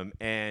talking to him,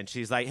 and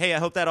she's like, hey, I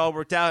hope that all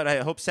worked out.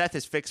 I hope Seth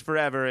is fixed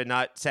forever and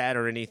not sad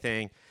or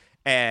anything.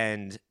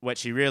 And what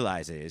she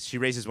realizes, she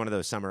raises one of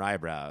those Summer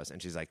eyebrows,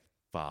 and she's like,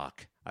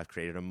 fuck, I've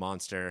created a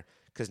monster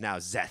because now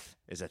Zeth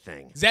is a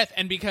thing. Zeth,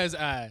 and because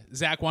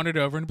Zach wandered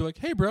over and be like,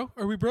 hey, bro,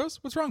 are we bros?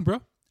 What's wrong,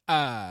 bro?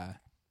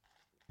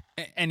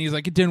 And he's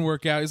like, it didn't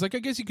work out. He's like, I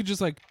guess you could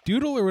just like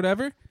doodle or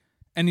whatever.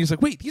 And he's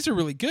like, wait, these are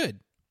really good.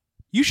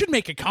 You should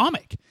make a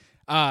comic.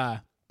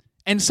 And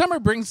Summer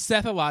brings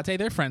Seth a latte.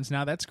 They're friends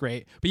now. That's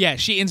great. But yeah,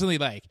 she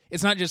instantly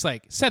it's not just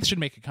like Seth should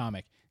make a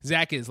comic.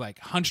 Zach is like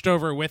hunched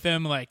over with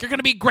him like, you're going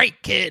to be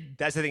great, kid.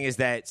 That's the thing is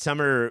that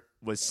Summer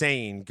was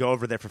saying, go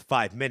over there for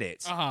 5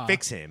 minutes,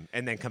 fix him,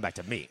 and then come back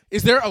to me.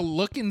 Is there a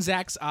look in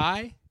Zach's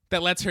eye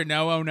that lets her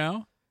know, oh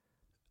no?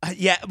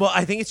 Yeah, well,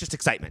 I think it's just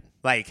excitement.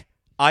 Like,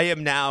 I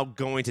am now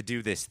going to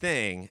do this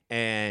thing,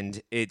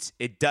 and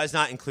it does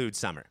not include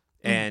Summer.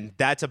 And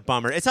that's a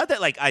bummer. It's not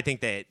that, like, I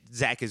think that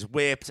Zach is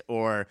whipped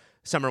or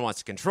Summer wants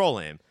to control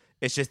him.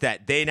 It's just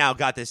that they now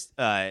got this,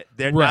 now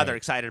they're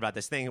excited about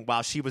this thing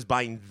while she was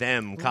buying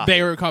them coffee.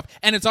 They were coffee.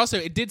 And it's also,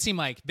 it did seem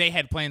like they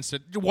had plans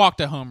to walk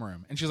to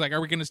homeroom. And she's like, are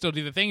we going to still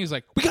do the thing? He's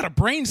like, we got to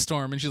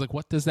brainstorm. And she's like,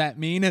 what does that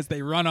mean as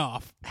they run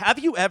off? Have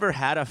you ever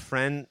had a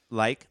friend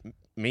like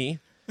me?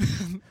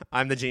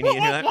 I'm the genie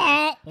in your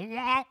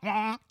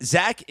life.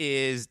 Zach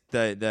is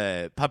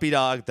the puppy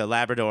dog, the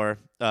Labrador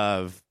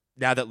of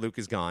now that Luke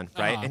is gone,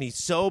 right? And he's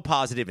so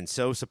positive and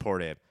so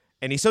supportive.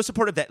 And he's so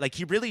supportive that like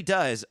he really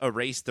does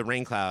erase the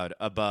rain cloud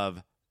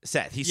above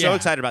Seth. He's so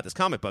excited about this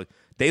comic book.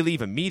 They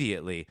leave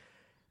immediately.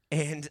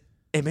 And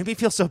it made me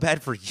feel so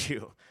bad for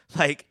you.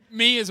 Like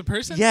me as a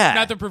person? Yeah.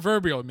 Not the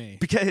proverbial me.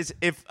 Because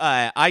if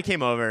I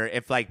came over,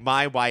 if like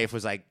my wife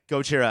was like,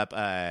 go cheer up,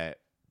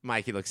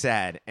 Mike, you look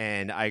sad,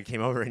 and I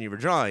came over and you were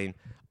drawing,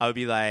 I would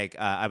be like,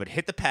 I would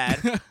hit the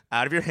pad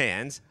out of your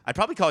hands. I'd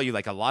probably call you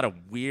like a lot of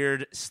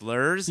weird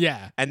slurs.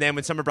 Yeah. And then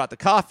when someone brought the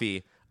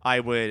coffee,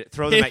 I would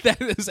throw them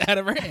those out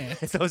of her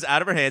hands. those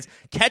out of her hands,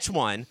 catch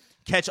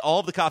all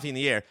of the coffee in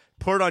the air,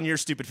 pour it on your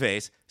stupid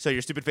face, so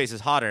your stupid face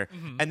is hotter,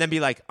 and then be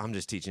like, I'm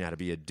just teaching you how to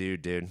be a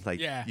dude. Like,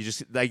 you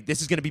just like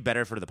this is going to be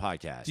better for the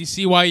podcast. Do you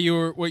see why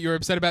what you're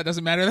upset about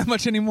doesn't matter that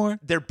much anymore?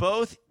 They're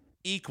both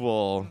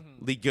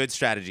equally good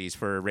strategies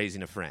for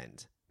raising a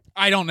friend.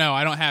 I don't know.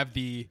 I don't have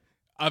the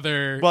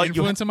other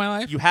influence in my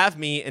life. You have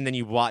me, and then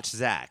you watch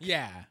Zach.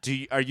 Yeah.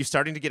 Are you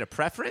starting to get a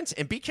preference?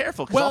 And be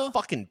careful, because I'll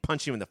fucking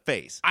punch you in the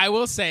face. I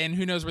will say, and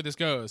who knows where this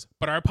goes,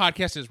 but our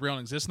podcast is real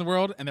and exists in the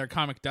world, and their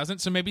comic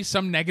doesn't, so maybe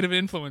some negative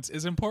influence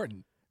is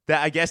important.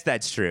 I guess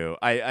that's true.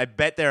 I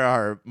bet there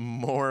are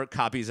more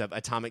copies of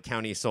Atomic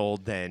County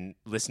sold than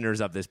listeners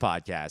of this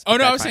podcast. Oh,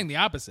 no, I was saying the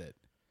opposite.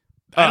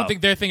 I don't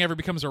think their thing ever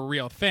becomes a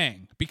real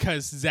thing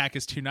because Zach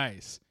is too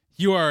nice.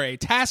 You are a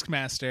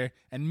taskmaster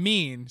and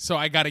mean, so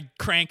I got to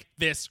crank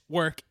this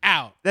work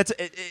out. That's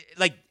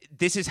like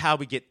this is how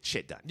we get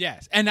shit done.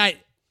 Yes, and I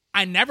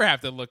never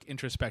have to look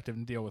introspective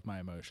and deal with my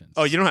emotions.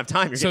 Oh, you don't have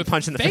time. You're getting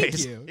punched in the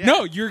face. Thank you. Yeah.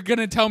 No, you're going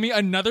to tell me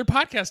another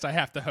podcast I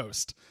have to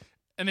host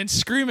and then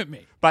scream at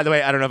me. By the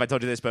way, I don't know if I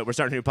told you this, but we're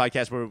starting a new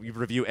podcast where we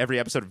review every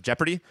episode of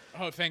Jeopardy.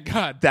 Oh, thank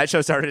God. That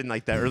show started in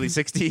like the early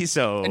 60s,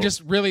 so... And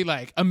just really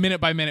like a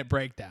minute-by-minute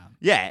breakdown.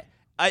 Yeah.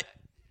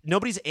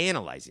 Nobody's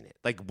analyzing it.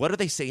 Like, what are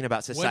they saying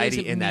about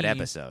society in that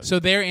episode? So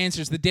their answer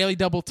is the Daily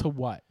Double to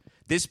what?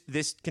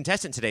 This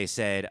contestant today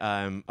said,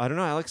 I don't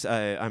know, Alex,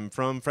 I'm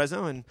from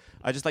Fresno, and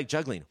I just like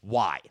juggling.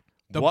 Why?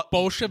 The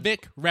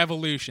Bolshevik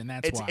Revolution,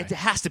 that's why. It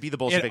has to be the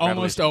Bolshevik Revolution. It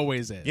almost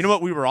always is. You know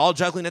what we were all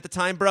juggling at the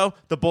time, bro?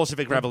 The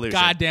Bolshevik Revolution.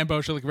 Goddamn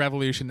Bolshevik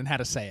Revolution and how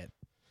to say it.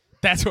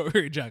 That's what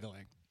we were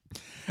juggling.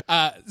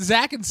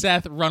 Zach and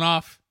Seth run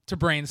off to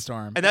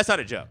brainstorm. And that's not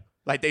a joke.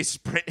 Like, they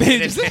sprint.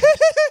 Just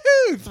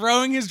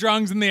throwing his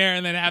drawings in the air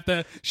and then have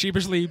to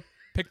sheepishly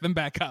pick them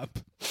back up.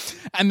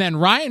 And then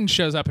Ryan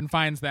shows up and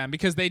finds them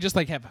because they just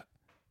like have...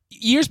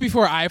 Years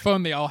before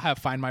iPhone, they all have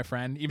Find My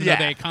Friend. Even though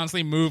they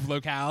constantly move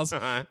locales,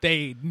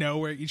 they know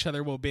where each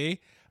other will be.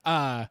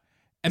 And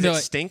Does they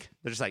it stink?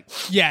 They're just like...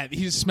 Yeah,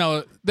 you smell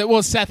it.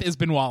 Well, Seth has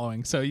been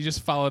wallowing, so you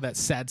just follow that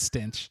sad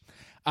stench.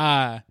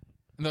 And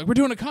they're like, we're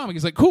doing a comic.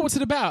 He's like, cool, what's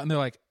it about? And they're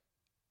like,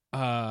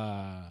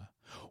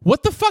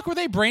 what the fuck were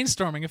they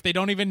brainstorming if they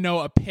don't even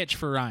know a pitch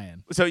for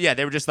Ryan? So, yeah,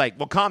 they were just like,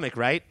 well, comic,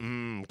 right?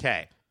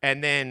 Okay.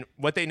 And then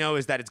what they know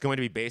is that it's going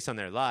to be based on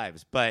their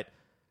lives. But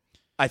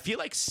I feel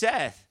like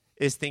Seth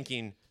is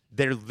thinking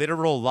their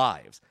literal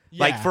lives.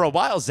 Yeah. Like, for a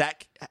while,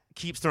 Zach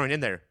keeps throwing in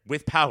there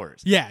with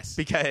powers. Yes.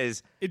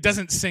 Because it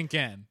doesn't sink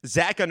in.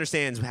 Zach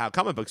understands how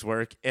comic books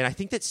work. And I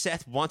think that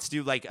Seth wants to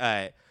do, like,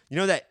 you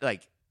know that,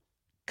 like,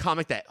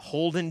 comic that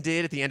Holden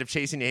did at the end of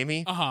Chasing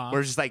Amy? Where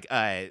it's just, like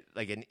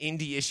an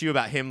indie issue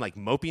about him, like,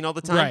 moping all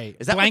the time? Right.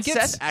 Is that blankets?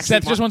 what Seth actually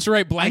Seth just wants to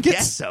write blankets? I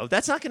guess so.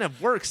 That's not going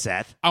to work,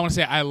 Seth. I want to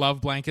say I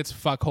love blankets.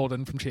 Fuck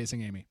Holden from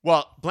Chasing Amy.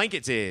 Well,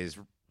 blankets is...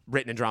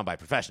 written and drawn by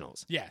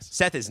professionals. Yes.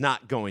 Seth is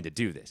not going to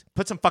do this.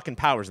 Put some fucking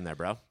powers in there,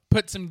 bro.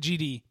 Put some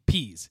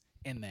GDPs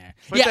in there.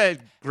 Put the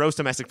gross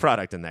domestic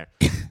product in there.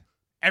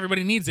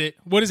 Everybody needs it.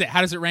 What is it?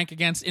 How does it rank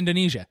against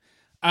Indonesia?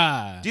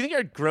 Do you think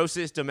our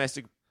grossest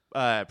domestic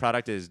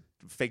product is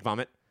fake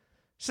vomit?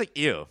 Just like,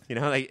 ew. You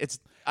know, like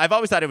I've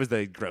always thought it was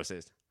the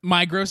grossest.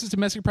 My grossest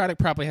domestic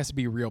product probably has to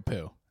be real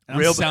poo. And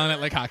I'm selling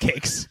it like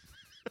hotcakes.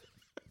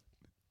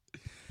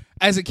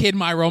 As a kid,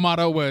 my role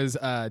model was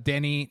not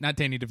Danny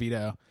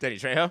DeVito. Danny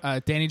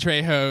Trejo? Danny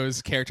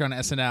Trejo's character on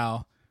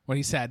SNL when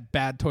he said,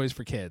 bad toys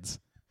for kids.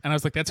 And I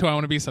was like, that's who I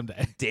want to be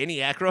someday. Danny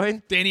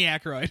Aykroyd? Danny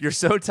Aykroyd. You're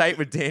so tight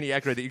with Danny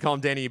Aykroyd that you call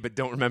him Danny but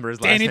don't remember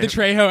his last name. Danny the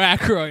Trejo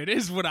Aykroyd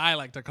is what I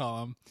like to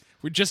call him.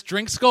 We just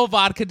drink Skull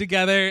vodka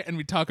together and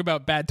we talk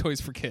about bad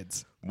toys for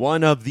kids.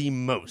 One of the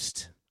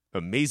most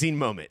amazing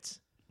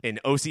moments in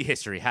OC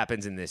history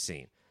happens in this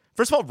scene.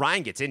 First of all,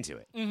 Ryan gets into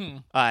it. Mm-hmm.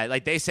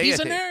 Like they say, he's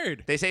a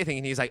nerd. They say a thing,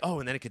 and he's like, "Oh,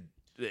 and then it could,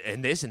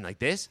 and this, and like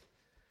this."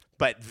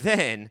 But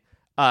then,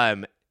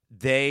 Summer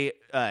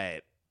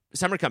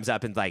comes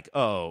up and like,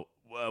 "Oh,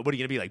 what are you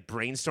gonna be like,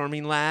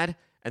 brainstorming lad?"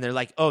 And they're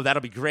like, "Oh,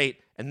 that'll be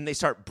great." And then they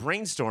start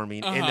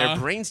brainstorming in their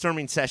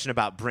brainstorming session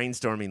about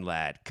brainstorming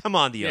lad. Come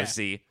on, the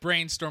OC.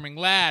 Brainstorming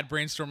lad,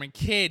 brainstorming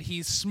kid.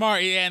 He's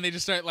smart. Yeah, and they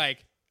just start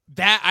like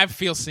that. I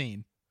feel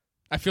seen.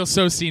 I feel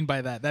so seen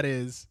by that. That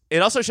is.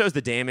 It also shows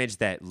the damage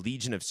that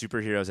Legion of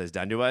Superheroes has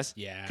done to us.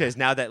 Yeah. Because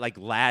now that like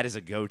lad is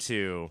a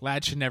go-to.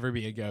 Lad should never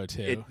be a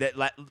go-to.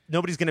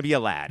 Nobody's going to be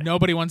a lad.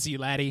 Nobody wants you,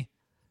 laddie.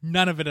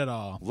 None of it at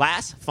all.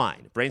 Lass,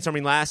 fine.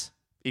 Brainstorming lass,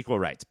 equal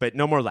rights. But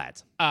no more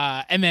lads.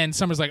 And then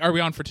Summer's like, are we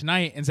on for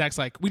tonight? And Zach's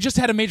like, we just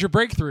had a major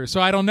breakthrough,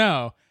 so I don't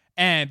know.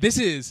 And this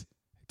is,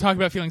 talk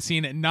about feeling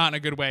seen and not in a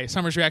good way.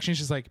 Summer's reaction is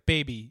just like,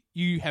 baby,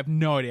 you have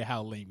no idea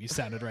how lame you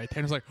sounded right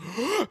there. And it's like,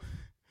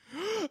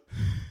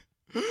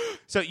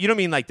 So you don't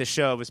mean like the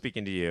show was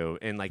speaking to you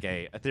in like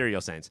a ethereal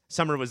sense.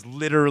 Summer was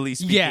literally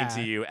speaking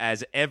to you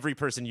as every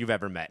person you've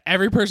ever met.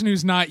 Every person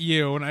who's not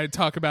you. When I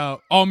talk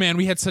about, oh man,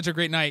 we had such a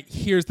great night.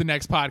 Here's the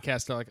next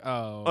podcast. They're like,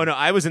 oh. Oh no,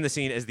 I was in the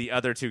scene as the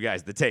other two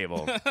guys at the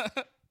table.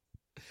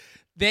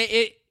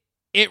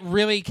 It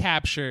really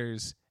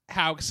captures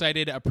how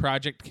excited a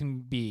project can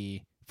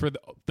be for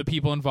the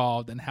people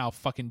involved and how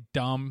fucking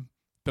dumb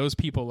those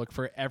people look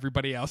for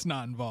everybody else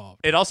not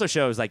involved. It also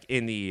shows, like,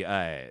 in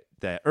the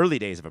early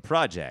days of a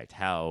project,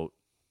 how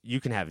you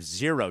can have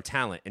zero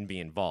talent and be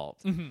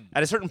involved. Mm-hmm.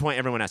 At a certain point,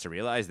 everyone has to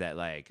realize that,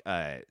 like,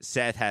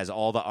 Seth has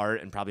all the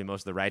art and probably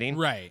most of the writing.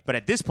 Right. But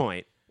at this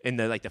point, in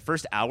the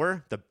first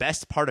hour, the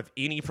best part of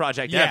any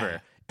project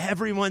ever,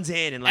 everyone's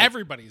in and like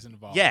everybody's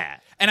involved. Yeah.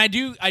 And I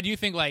do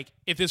think like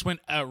if this went,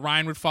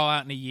 Ryan would fall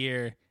out in a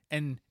year.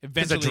 And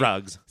eventually,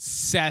 drugs.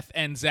 Seth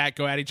and Zach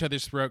go at each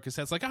other's throat because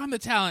Seth's like, I'm the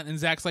talent. And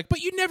Zach's like,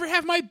 but you never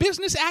have my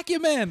business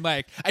acumen.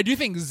 Like, I do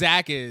think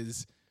Zach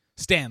is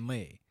Stan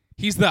Lee.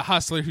 He's the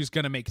hustler who's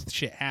going to make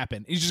shit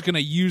happen. He's just going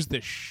to use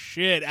the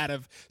shit out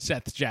of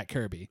Seth's Jack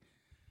Kirby.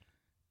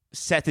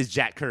 Seth is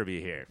Jack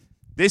Kirby here.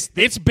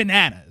 It's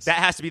bananas. That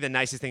has to be the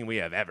nicest thing we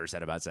have ever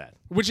said about Seth.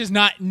 Which is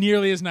not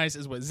nearly as nice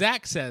as what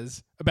Zach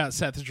says about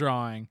Seth's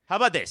drawing. How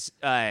about this?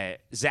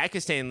 Zach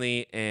is Stan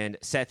Lee and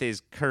Seth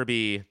is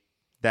Kirby,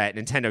 that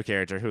Nintendo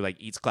character who like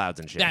eats clouds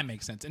and shit. That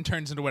makes sense and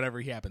turns into whatever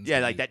he happens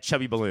to like eat. that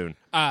chubby balloon.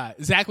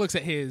 Zach looks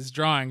at his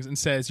drawings and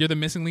says, you're the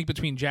missing link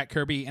between Jack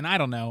Kirby and, I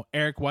don't know,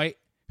 Eric White.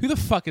 Who the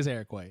fuck is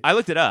Eric White? I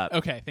looked it up.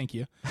 Okay, thank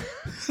you.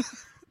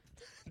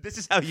 This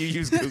is how you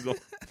use Google.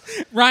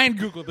 Ryan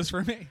Googled this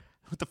for me.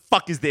 What the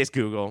fuck is this,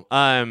 Google?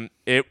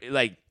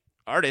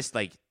 Artist,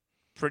 like,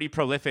 pretty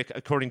prolific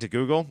according to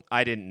Google.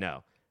 I didn't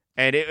know.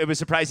 And it was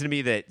surprising to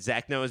me that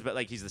Zach knows, but,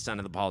 like, he's the son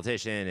of the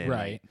politician. And,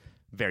 right.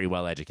 very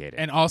well educated.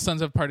 And all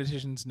sons of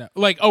politicians know.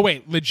 Like, oh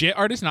wait, legit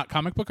artists, not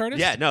comic book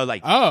artists? Yeah, no,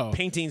 like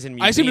paintings and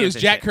museums. I assumed it was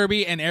and Jack shit.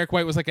 Kirby and Eric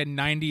White was like a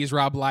 90s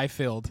Rob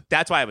Liefeld.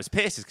 That's why I was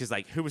pissed, is because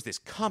like, who was this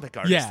comic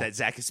artist that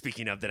Zach is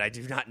speaking of that I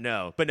do not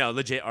know? But no,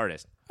 legit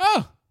artist.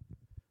 Oh.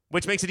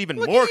 Which makes it even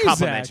Look more at you,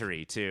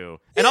 complimentary to,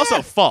 and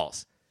also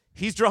false.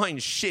 He's drawing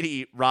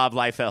shitty Rob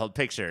Liefeld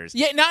pictures.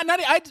 Yeah, not.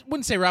 I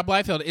wouldn't say Rob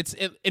Liefeld. It's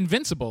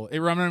Invincible. It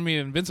reminded me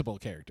of Invincible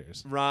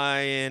characters.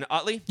 Ryan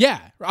Otley? Yeah,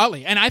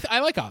 Otley, and I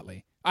like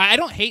Otley. I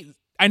don't hate.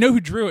 I know who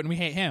drew it, and we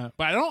hate him,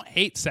 but I don't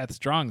hate Seth's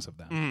drawings of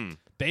them.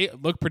 They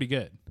look pretty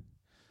good.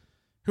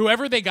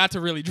 Whoever they got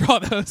to really draw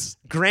those.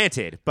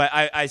 Granted, but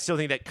I still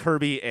think that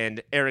Kirby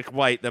and Eric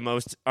White,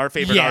 our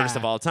favorite artist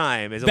of all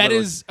time,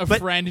 is a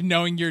friend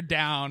knowing you're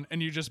down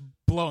and you just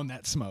blowing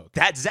that smoke.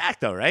 That's Zach,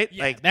 though, right?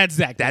 Yeah, that's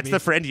Zach. That's baby. the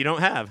friend you don't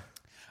have.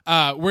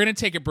 We're gonna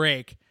take a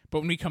break, but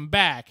when we come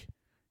back,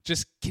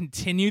 just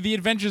continue the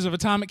adventures of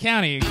Atomic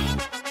County.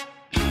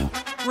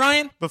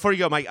 Ryan, before you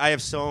go, Mike, I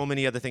have so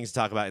many other things to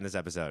talk about in this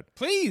episode.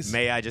 Please,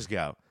 may I just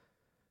go?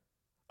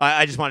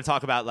 I just want to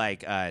talk about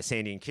like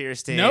Sandy and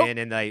Kirsten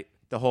and like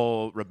the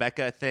whole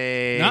Rebecca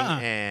thing,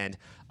 and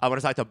I want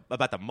to talk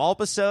about the mall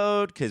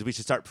episode because we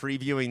should start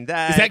previewing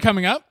that. Is that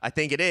coming up? I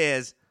think it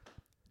is.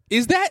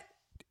 Is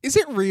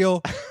it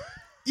real?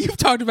 You've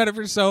talked about it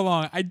for so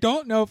long. I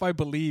don't know if I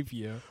believe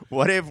you.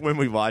 What if when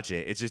we watch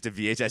it, it's just a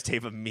VHS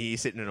tape of me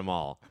sitting in a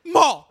mall?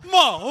 Mall.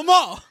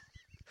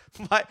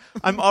 What?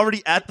 I'm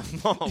already at the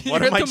mall.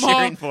 What am I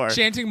cheering for?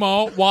 Chanting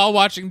mall while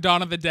watching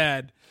Dawn of the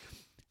Dead.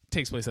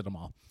 Takes place at a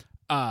mall.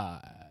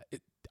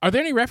 Are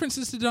there any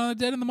references to Dawn of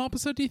the Dead in the mall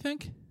episode, do you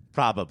think?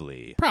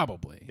 Probably.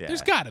 Yeah.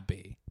 There's got to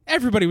be.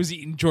 Everybody was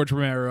eating George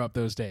Romero up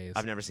those days.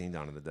 I've never seen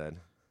Dawn of the Dead.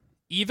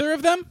 Either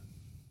of them?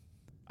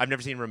 I've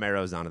never seen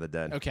Romero's Dawn of the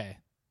Dead. Okay.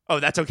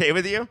 Oh, that's okay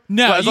with you?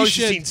 No, well, as long as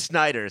should. you've seen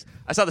Snyder's.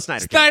 I saw the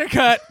Snyder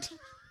Cut.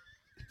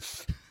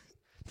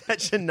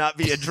 That should not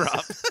be a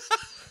drop.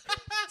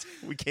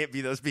 We can't be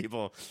those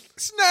people.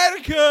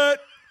 Snyder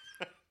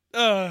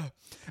Cut.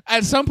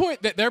 At some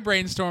point, they're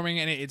brainstorming,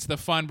 and it's the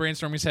fun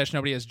brainstorming session.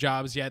 Nobody has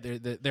jobs yet.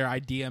 They're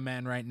idea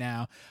men right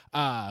now.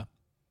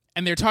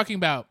 And they're talking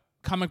about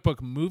comic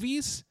book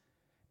movies,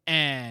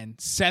 and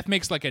Seth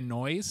makes like a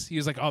noise. He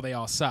was like, oh, they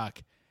all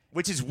suck.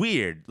 Which is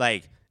weird.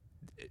 Like,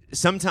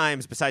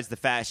 sometimes, besides the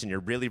fashion, you're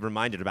really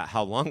reminded about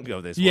how long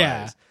ago this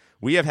was.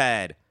 We have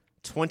had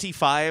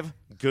 25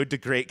 good to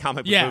great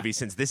comic book movies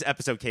since this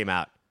episode came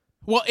out.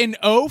 Well, in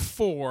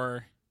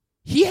 2004,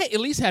 he at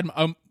least had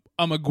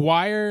a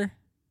Maguire...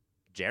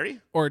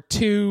 Jerry? Or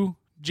two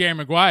Jerry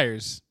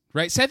Maguires,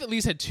 right? Seth at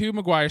least had two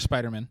Maguire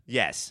Spider-Man.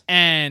 Yes.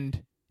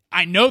 And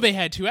I know they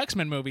had two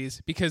X-Men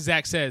movies because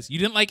Zach says, you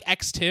didn't like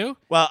X2?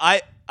 Well,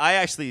 I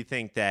actually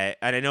think that,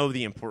 and I know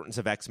the importance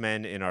of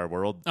X-Men in our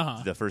world,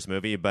 the first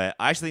movie, but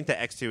I actually think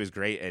that X2 is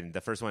great and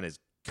the first one is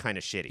kind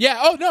of shitty. Yeah,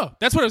 oh no,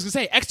 that's what I was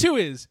going to say.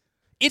 X2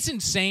 it's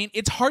insane.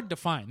 It's hard to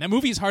find. That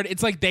movie is hard.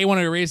 It's like they want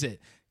to erase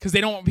it because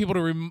they don't want people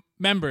to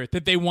remember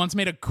that they once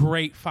made a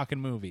great fucking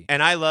movie.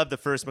 And I love the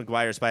first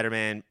Maguire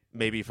Spider-Man,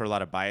 maybe for a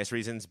lot of bias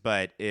reasons,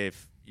 but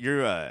if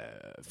you're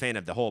a fan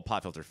of the whole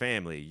Pop Filter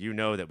family, you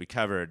know that we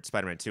covered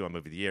Spider-Man 2 on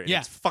Movie of the Year, and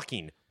it's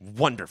fucking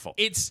wonderful.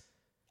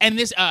 And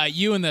this,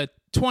 you in the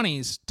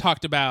 20s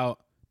talked about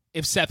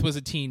if Seth was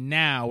a teen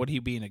now, would he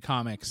be into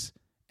comics?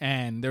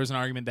 And there was an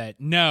argument that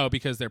no,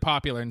 because they're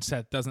popular and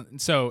Seth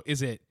doesn't. So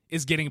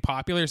is getting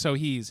popular, so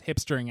he's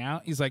hipstering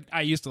out? He's like,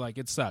 I used to like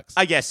it, sucks.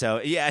 I guess so.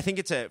 Yeah, I think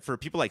it's for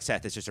people like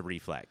Seth, it's just a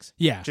reflex.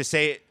 Yeah. Just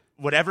say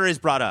whatever is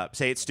brought up,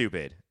 say it's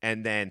stupid,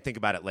 and then think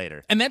about it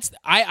later. And that's,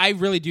 I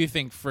really do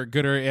think for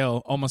good or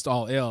ill, almost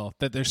all ill,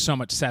 that there's so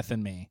much Seth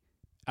in me.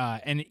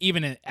 And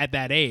even at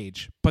that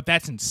age, but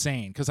that's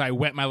insane because I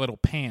wet my little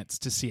pants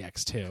to see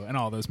X2 and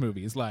all those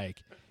movies.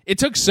 Like, it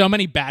took so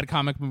many bad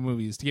comic book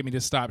movies to get me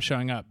to stop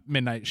showing up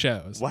midnight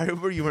shows. Why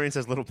were you wearing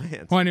such little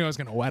pants? Well, I knew I was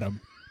going to wet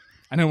them.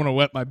 I didn't want to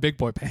wet my big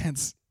boy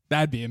pants.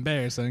 That'd be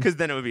embarrassing. Because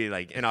then it would be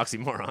like an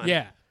oxymoron.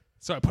 Yeah.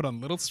 So I put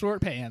on little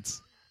short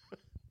pants.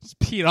 Just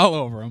peed all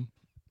over them.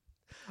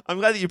 I'm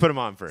glad that you put them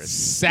on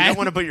first. You don't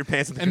want to put your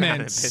pants in the ground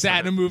and then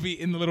sat in a movie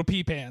in the little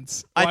pee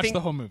pants. Watched the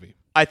whole movie.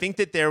 I think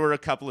that there were a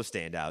couple of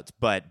standouts,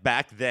 but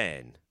back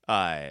then,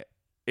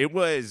 it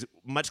was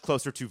much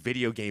closer to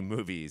video game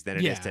movies than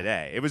it is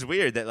today. It was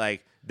weird that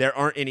like there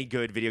aren't any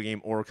good video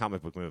game or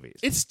comic book movies.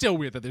 It's still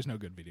weird that there's no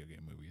good video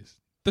game movies.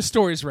 The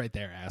story's right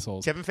there,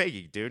 assholes. Kevin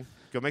Feige, dude.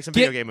 Go make some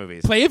video game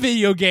movies. Play a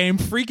video game,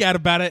 freak out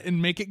about it,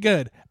 and make it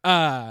good.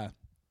 Flash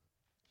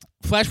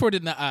forward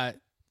in the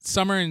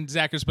Summer and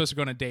Zach are supposed to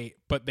go on a date,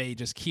 but they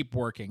just keep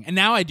working. And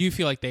now I do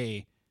feel like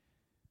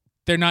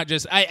they're not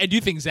just... I do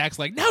think Zach's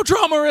like, now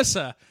draw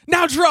Marissa!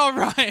 Now draw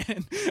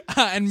Ryan!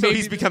 And so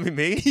he's becoming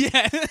me?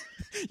 Yeah.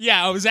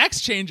 Yeah, Zach's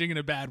changing in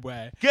a bad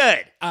way.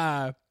 Good.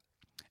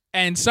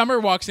 And Summer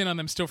walks in on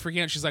them still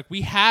freaking out. She's like,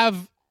 we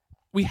have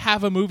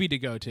a movie to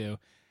go to.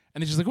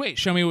 And then she's like, wait,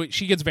 show me what...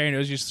 She gets very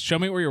nervous. Just show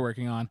me what you're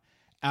working on.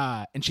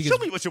 And she gets...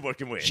 Show me what you're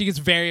working with. She gets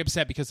very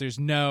upset because there's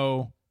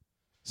no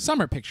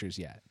summer pictures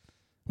yet.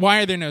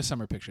 Why are there no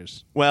summer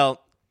pictures? Well,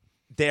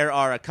 there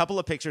are a couple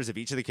of pictures of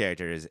each of the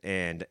characters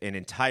and an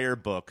entire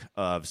book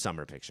of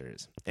summer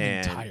pictures.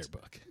 An entire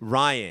book.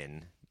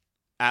 Ryan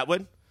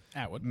Atwood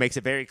Atwood makes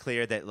it very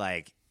clear that,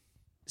 like,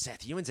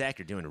 Seth, you and Zach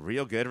are doing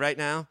real good right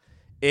now.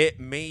 It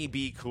may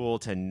be cool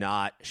to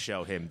not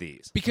show him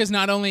these. Because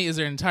not only is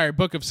there an entire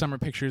book of summer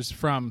pictures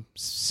from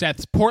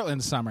Seth's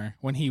Portland summer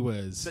when he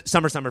was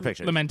Summer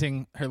pictures.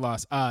 lamenting her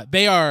loss,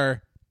 they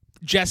are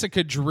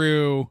Jessica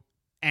Drew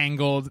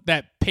angled,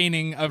 that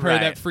painting of her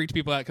that freaked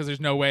people out because there's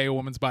no way a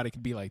woman's body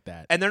could be like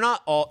that. And they're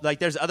not all, like,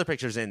 there's other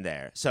pictures in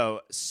there.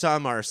 So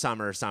some are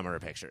summer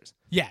pictures.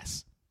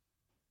 Yes.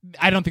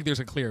 I don't think there's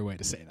a clearer way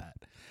to say that.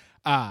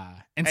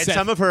 And Seth,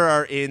 some of her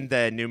are in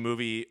the new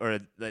movie, or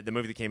the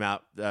movie that came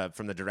out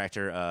from the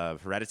director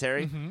of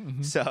Hereditary.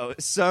 So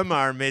some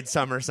are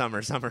midsummer,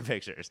 summer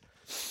pictures.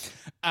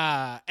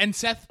 And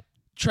Seth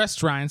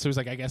trusts Ryan, so he's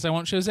like, I guess I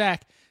won't show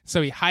Zach.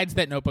 So he hides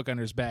that notebook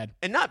under his bed.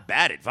 And not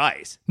bad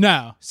advice.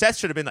 No. Seth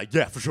should have been like,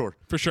 yeah, for sure.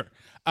 For sure.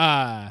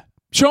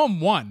 Show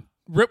him one.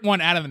 Rip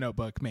one out of the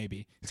notebook,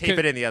 maybe. Tape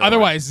it in the other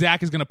Otherwise,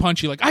 Zach is going to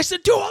punch you like, I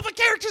said do all the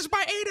characters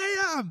by 8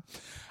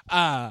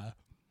 a.m.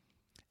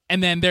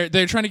 And then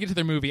they're trying to get to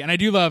their movie. And I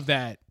do love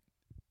that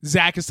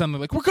Zach is suddenly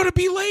like, we're going to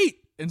be late.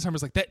 And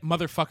Summer's like, that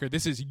motherfucker,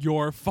 this is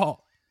your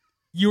fault.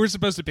 You were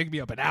supposed to pick me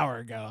up an hour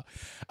ago.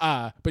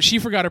 But she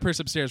forgot her purse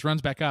upstairs,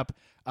 runs back up,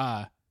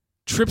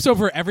 trips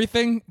over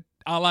everything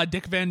a la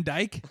Dick Van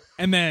Dyke,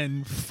 and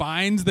then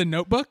finds the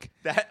notebook.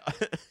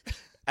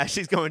 As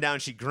she's going down,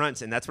 she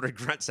grunts, and that's what her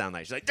grunts sound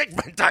like. She's like, Dick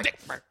Van Dyke. Dick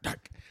Van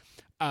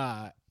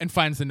Dyke. And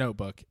finds the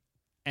notebook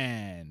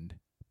and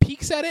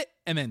peeks at it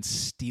and then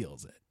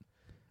steals it.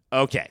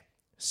 Okay,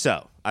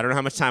 so I don't know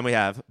how much time we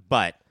have,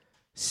 but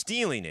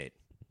stealing it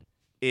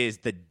is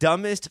the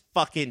dumbest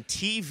fucking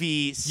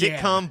TV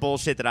sitcom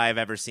bullshit that I have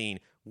ever seen.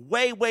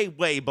 Way, way,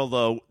 way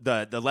below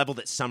the level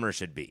that Summer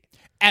should be.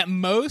 At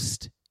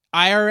most,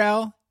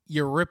 IRL,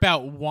 you rip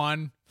out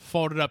one,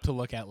 fold it up to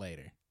look at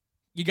later.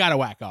 You got to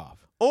whack off.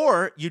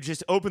 Or you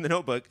just open the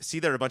notebook, see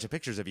there are a bunch of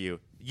pictures of you.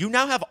 You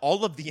now have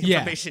all of the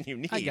information you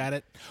need. I got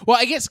it. Well,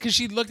 I guess because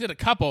she looked at a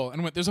couple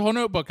and went, there's a whole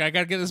notebook. I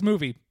got to get this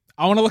movie.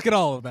 I want to look at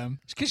all of them.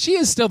 Because she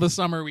is still the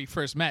Summer we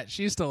first met.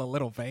 She's still a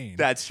little vain.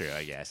 That's true,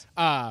 I guess.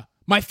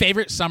 My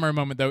favorite Summer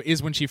moment, though,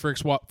 is when she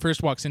first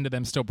walks into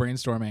them still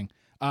brainstorming.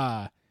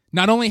 Not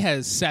only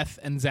has Seth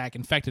and Zach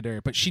infected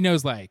her, but she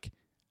knows, like,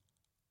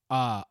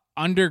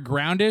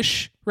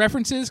 undergroundish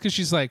references, because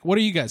she's like, what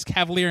are you guys,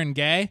 cavalier and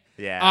gay?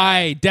 Yeah.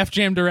 I Def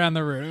Jammed around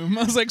the room.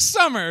 I was like,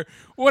 Summer,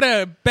 what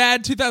a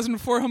bad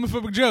 2004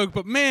 homophobic joke,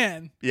 but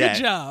man, good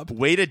job.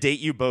 Way to date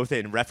you both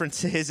in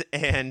references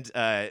and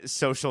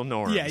social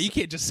norms. Yeah, you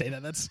can't just say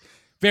that. That's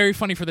very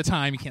funny for the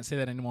time. You can't say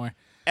that anymore.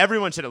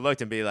 Everyone should have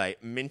looked and be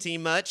like, minty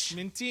much?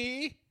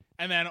 Minty?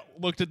 And then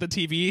looked at the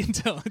TV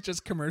until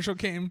just commercial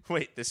came.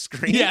 Wait, the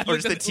screen? Or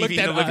just the TV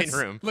in the living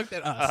room? Looked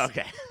at us. Oh,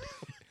 okay.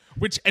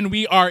 And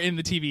we are in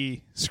the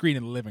TV screen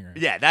in the living room.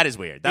 Yeah, that is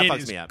weird. That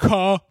fucks me up.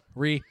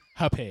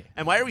 Happy.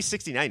 And why are we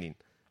 69ing?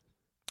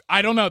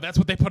 I don't know. That's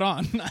what they put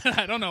on.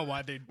 I don't know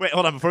why they... Wait,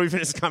 hold on. Before we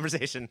finish this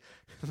conversation,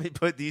 let me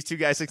put these two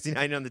guys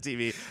 69 on the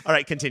TV. All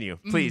right, continue.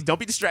 Please, don't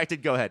be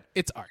distracted. Go ahead.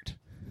 It's art.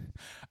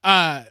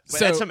 So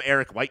that's some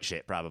Eric White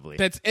shit, probably.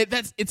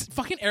 It's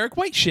fucking Eric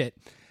White shit.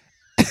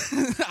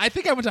 I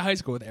think I went to high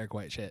school with Eric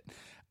White shit.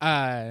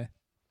 Summer,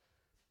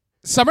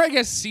 I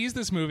guess, sees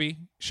this movie,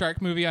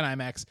 Shark movie on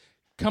IMAX,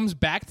 comes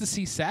back to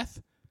see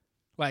Seth.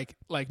 Like,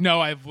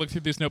 no, I've looked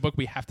through this notebook.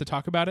 We have to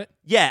talk about it.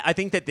 Yeah, I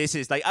think that this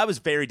is, like, I was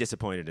very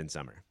disappointed in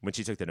Summer when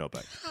she took the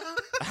notebook.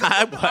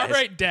 I was. All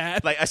right,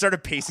 Dad. Like, I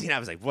started pacing. I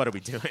was like, what are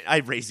we doing? I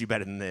raised you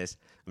better than this.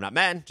 I'm not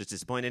mad, just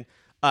disappointed.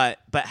 But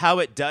how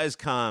it does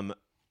come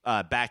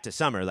back to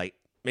Summer, like,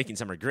 making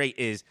Summer great,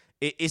 is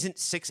it isn't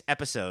 6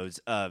 episodes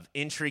of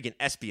intrigue and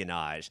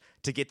espionage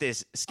to get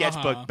this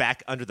sketchbook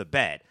back under the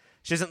bed.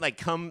 She doesn't, like,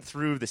 come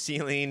through the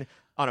ceiling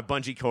on a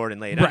bungee cord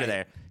and lay it under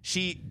there.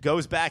 She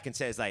goes back and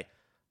says, like,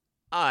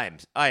 I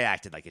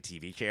acted like a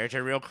TV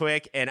character real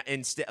quick, and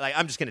instead, like,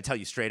 I'm just going to tell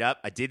you straight up,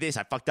 I did this,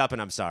 I fucked up, and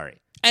I'm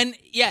sorry. And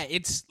yeah,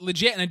 it's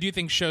legit, and I do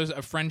think shows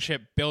a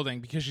friendship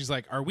building, because she's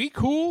like, are we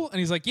cool? And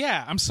he's like,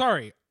 yeah, I'm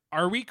sorry.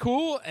 Are we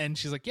cool? And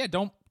she's like, yeah,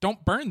 don't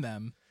burn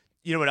them.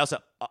 You know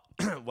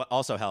what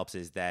also helps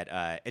is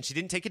that, and she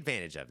didn't take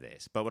advantage of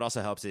this, but what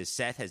also helps is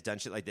Seth has done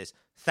shit like this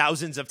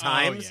thousands of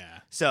times. Oh, yeah.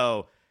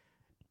 So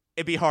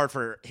it'd be hard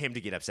for him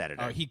to get upset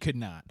at her. Oh, he could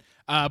not.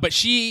 But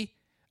she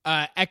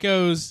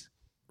echoes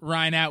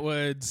Ryan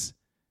Atwood's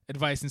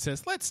advice and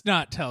says, let's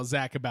not tell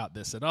Zach about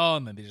this at all.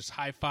 And then they just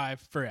high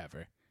five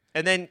forever.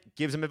 And then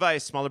gives him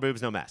advice, smaller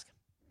boobs, no mask.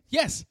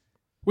 Yes.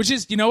 Which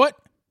is, you know what?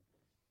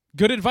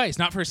 Good advice.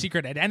 Not for a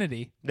secret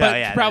identity, no, but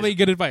yeah, probably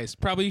good advice.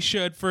 Probably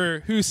should, for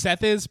who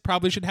Seth is,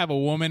 probably should have a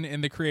woman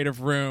in the creative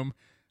room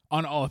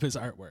on all of his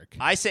artwork.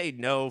 I say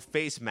no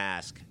face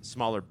mask,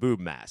 smaller boob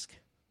mask.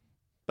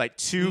 Like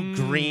 2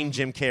 green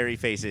Jim Carrey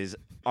faces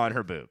on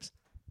her boobs.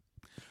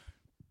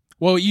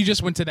 Well, you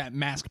just went to that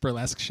Mask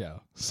Burlesque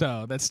show,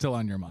 so that's still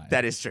on your mind.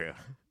 That is true.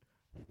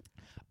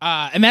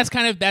 And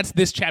that's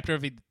this chapter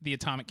of the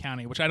Atomic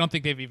County, which I don't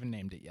think they've even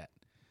named it yet.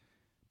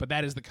 but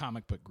that is the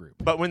comic book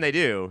group. But when they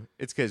do,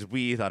 it's because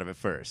we thought of it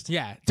first.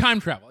 Yeah, time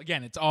travel.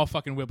 Again, it's all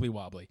fucking wibbly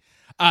wobbly.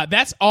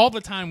 That's all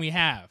the time we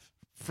have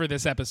for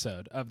this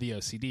episode of the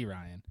OCD,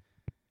 Ryan.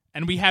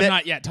 And we have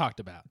not yet talked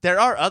about. There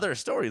are other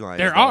storylines.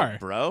 There are.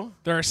 Bro.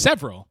 There are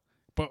several,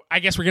 but I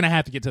guess we're going to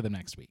have to get to them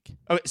next week.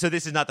 Okay, so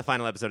this is not the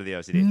final episode of the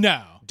OCD?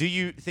 No. Do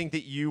you think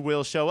that you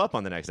will show up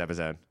on the next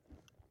episode?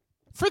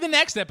 For the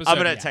next episode,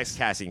 I'm going to text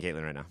Cassie and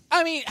Caitlin right now.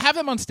 I mean, have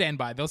them on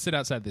standby. They'll sit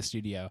outside the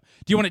studio.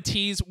 Do you want to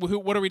tease?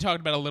 What are we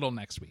talking about a little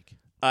next week?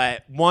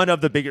 One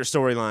of the bigger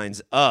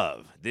storylines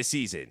of this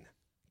season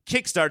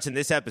kickstarts in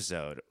this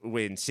episode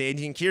when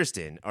Sandy and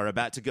Kirsten are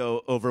about to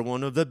go over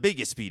one of the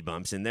biggest speed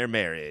bumps in their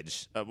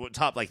marriage.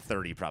 Top like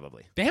 30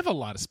 probably. They have a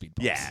lot of speed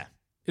bumps. Yeah.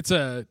 It's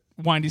a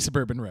windy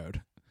suburban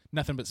road.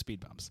 Nothing but speed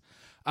bumps.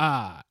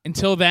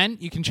 Until then,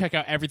 you can check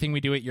out everything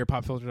we do at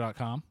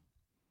yourpopfilter.com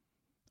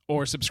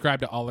or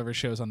subscribe to all of our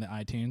shows on the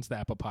iTunes, the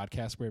Apple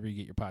Podcasts, wherever you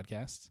get your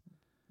podcasts.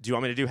 Do you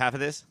want me to do half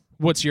of this?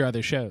 What's your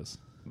other shows?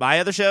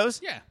 My other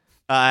shows? Yeah.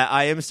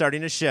 I am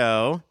starting a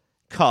show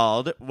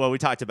called, well, we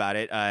talked about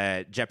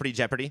it,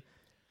 Jeopardy,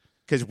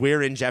 because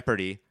we're in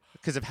Jeopardy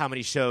because of how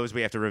many shows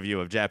we have to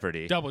review of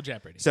Jeopardy. Double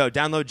Jeopardy. So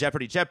download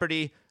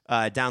Jeopardy,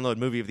 download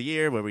Movie of the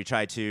Year, where we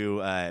try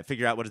to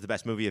figure out what is the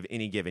best movie of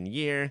any given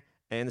year,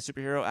 and the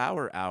Superhero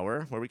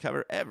Hour, where we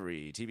cover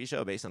every TV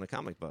show based on a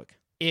comic book.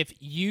 If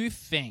you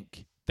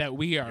think that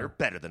we are... You're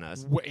better than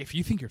us. If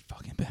you think you're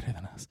fucking better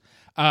than us.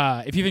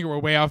 If you think we're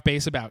way off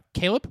base about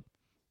Caleb,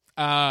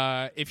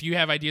 if you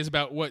have ideas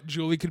about what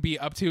Julie could be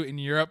up to in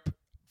Europe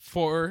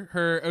for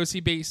her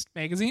OC Beast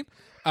magazine.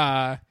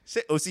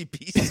 Say OC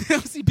Beast?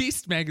 OC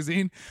Beast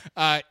magazine.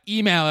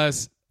 Email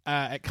us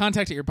at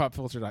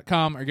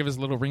contact@yourpopfilter.com or give us a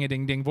little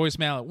ring-a-ding-ding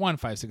voicemail at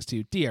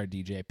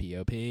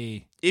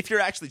 1562-DRDJPOP. If you're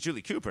actually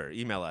Julie Cooper,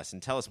 email us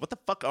and tell us, what the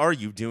fuck are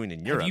you doing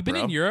in Europe, Have you been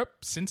bro? in Europe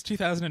since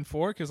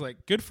 2004? Because,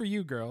 like, good for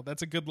you, girl.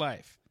 That's a good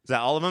life. Is that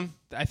all of them?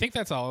 I think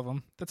that's all of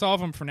them. That's all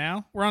of them for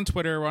now. We're on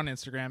Twitter. We're on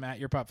Instagram at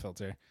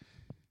yourpopfilter.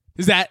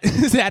 Is that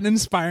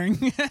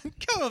inspiring?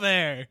 Go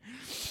there.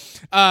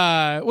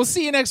 We'll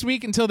see you next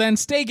week. Until then,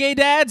 stay gay,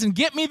 dads, and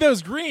get me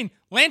those green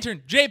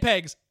lantern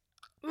JPEGs.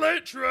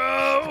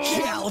 Latro!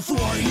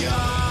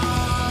 California!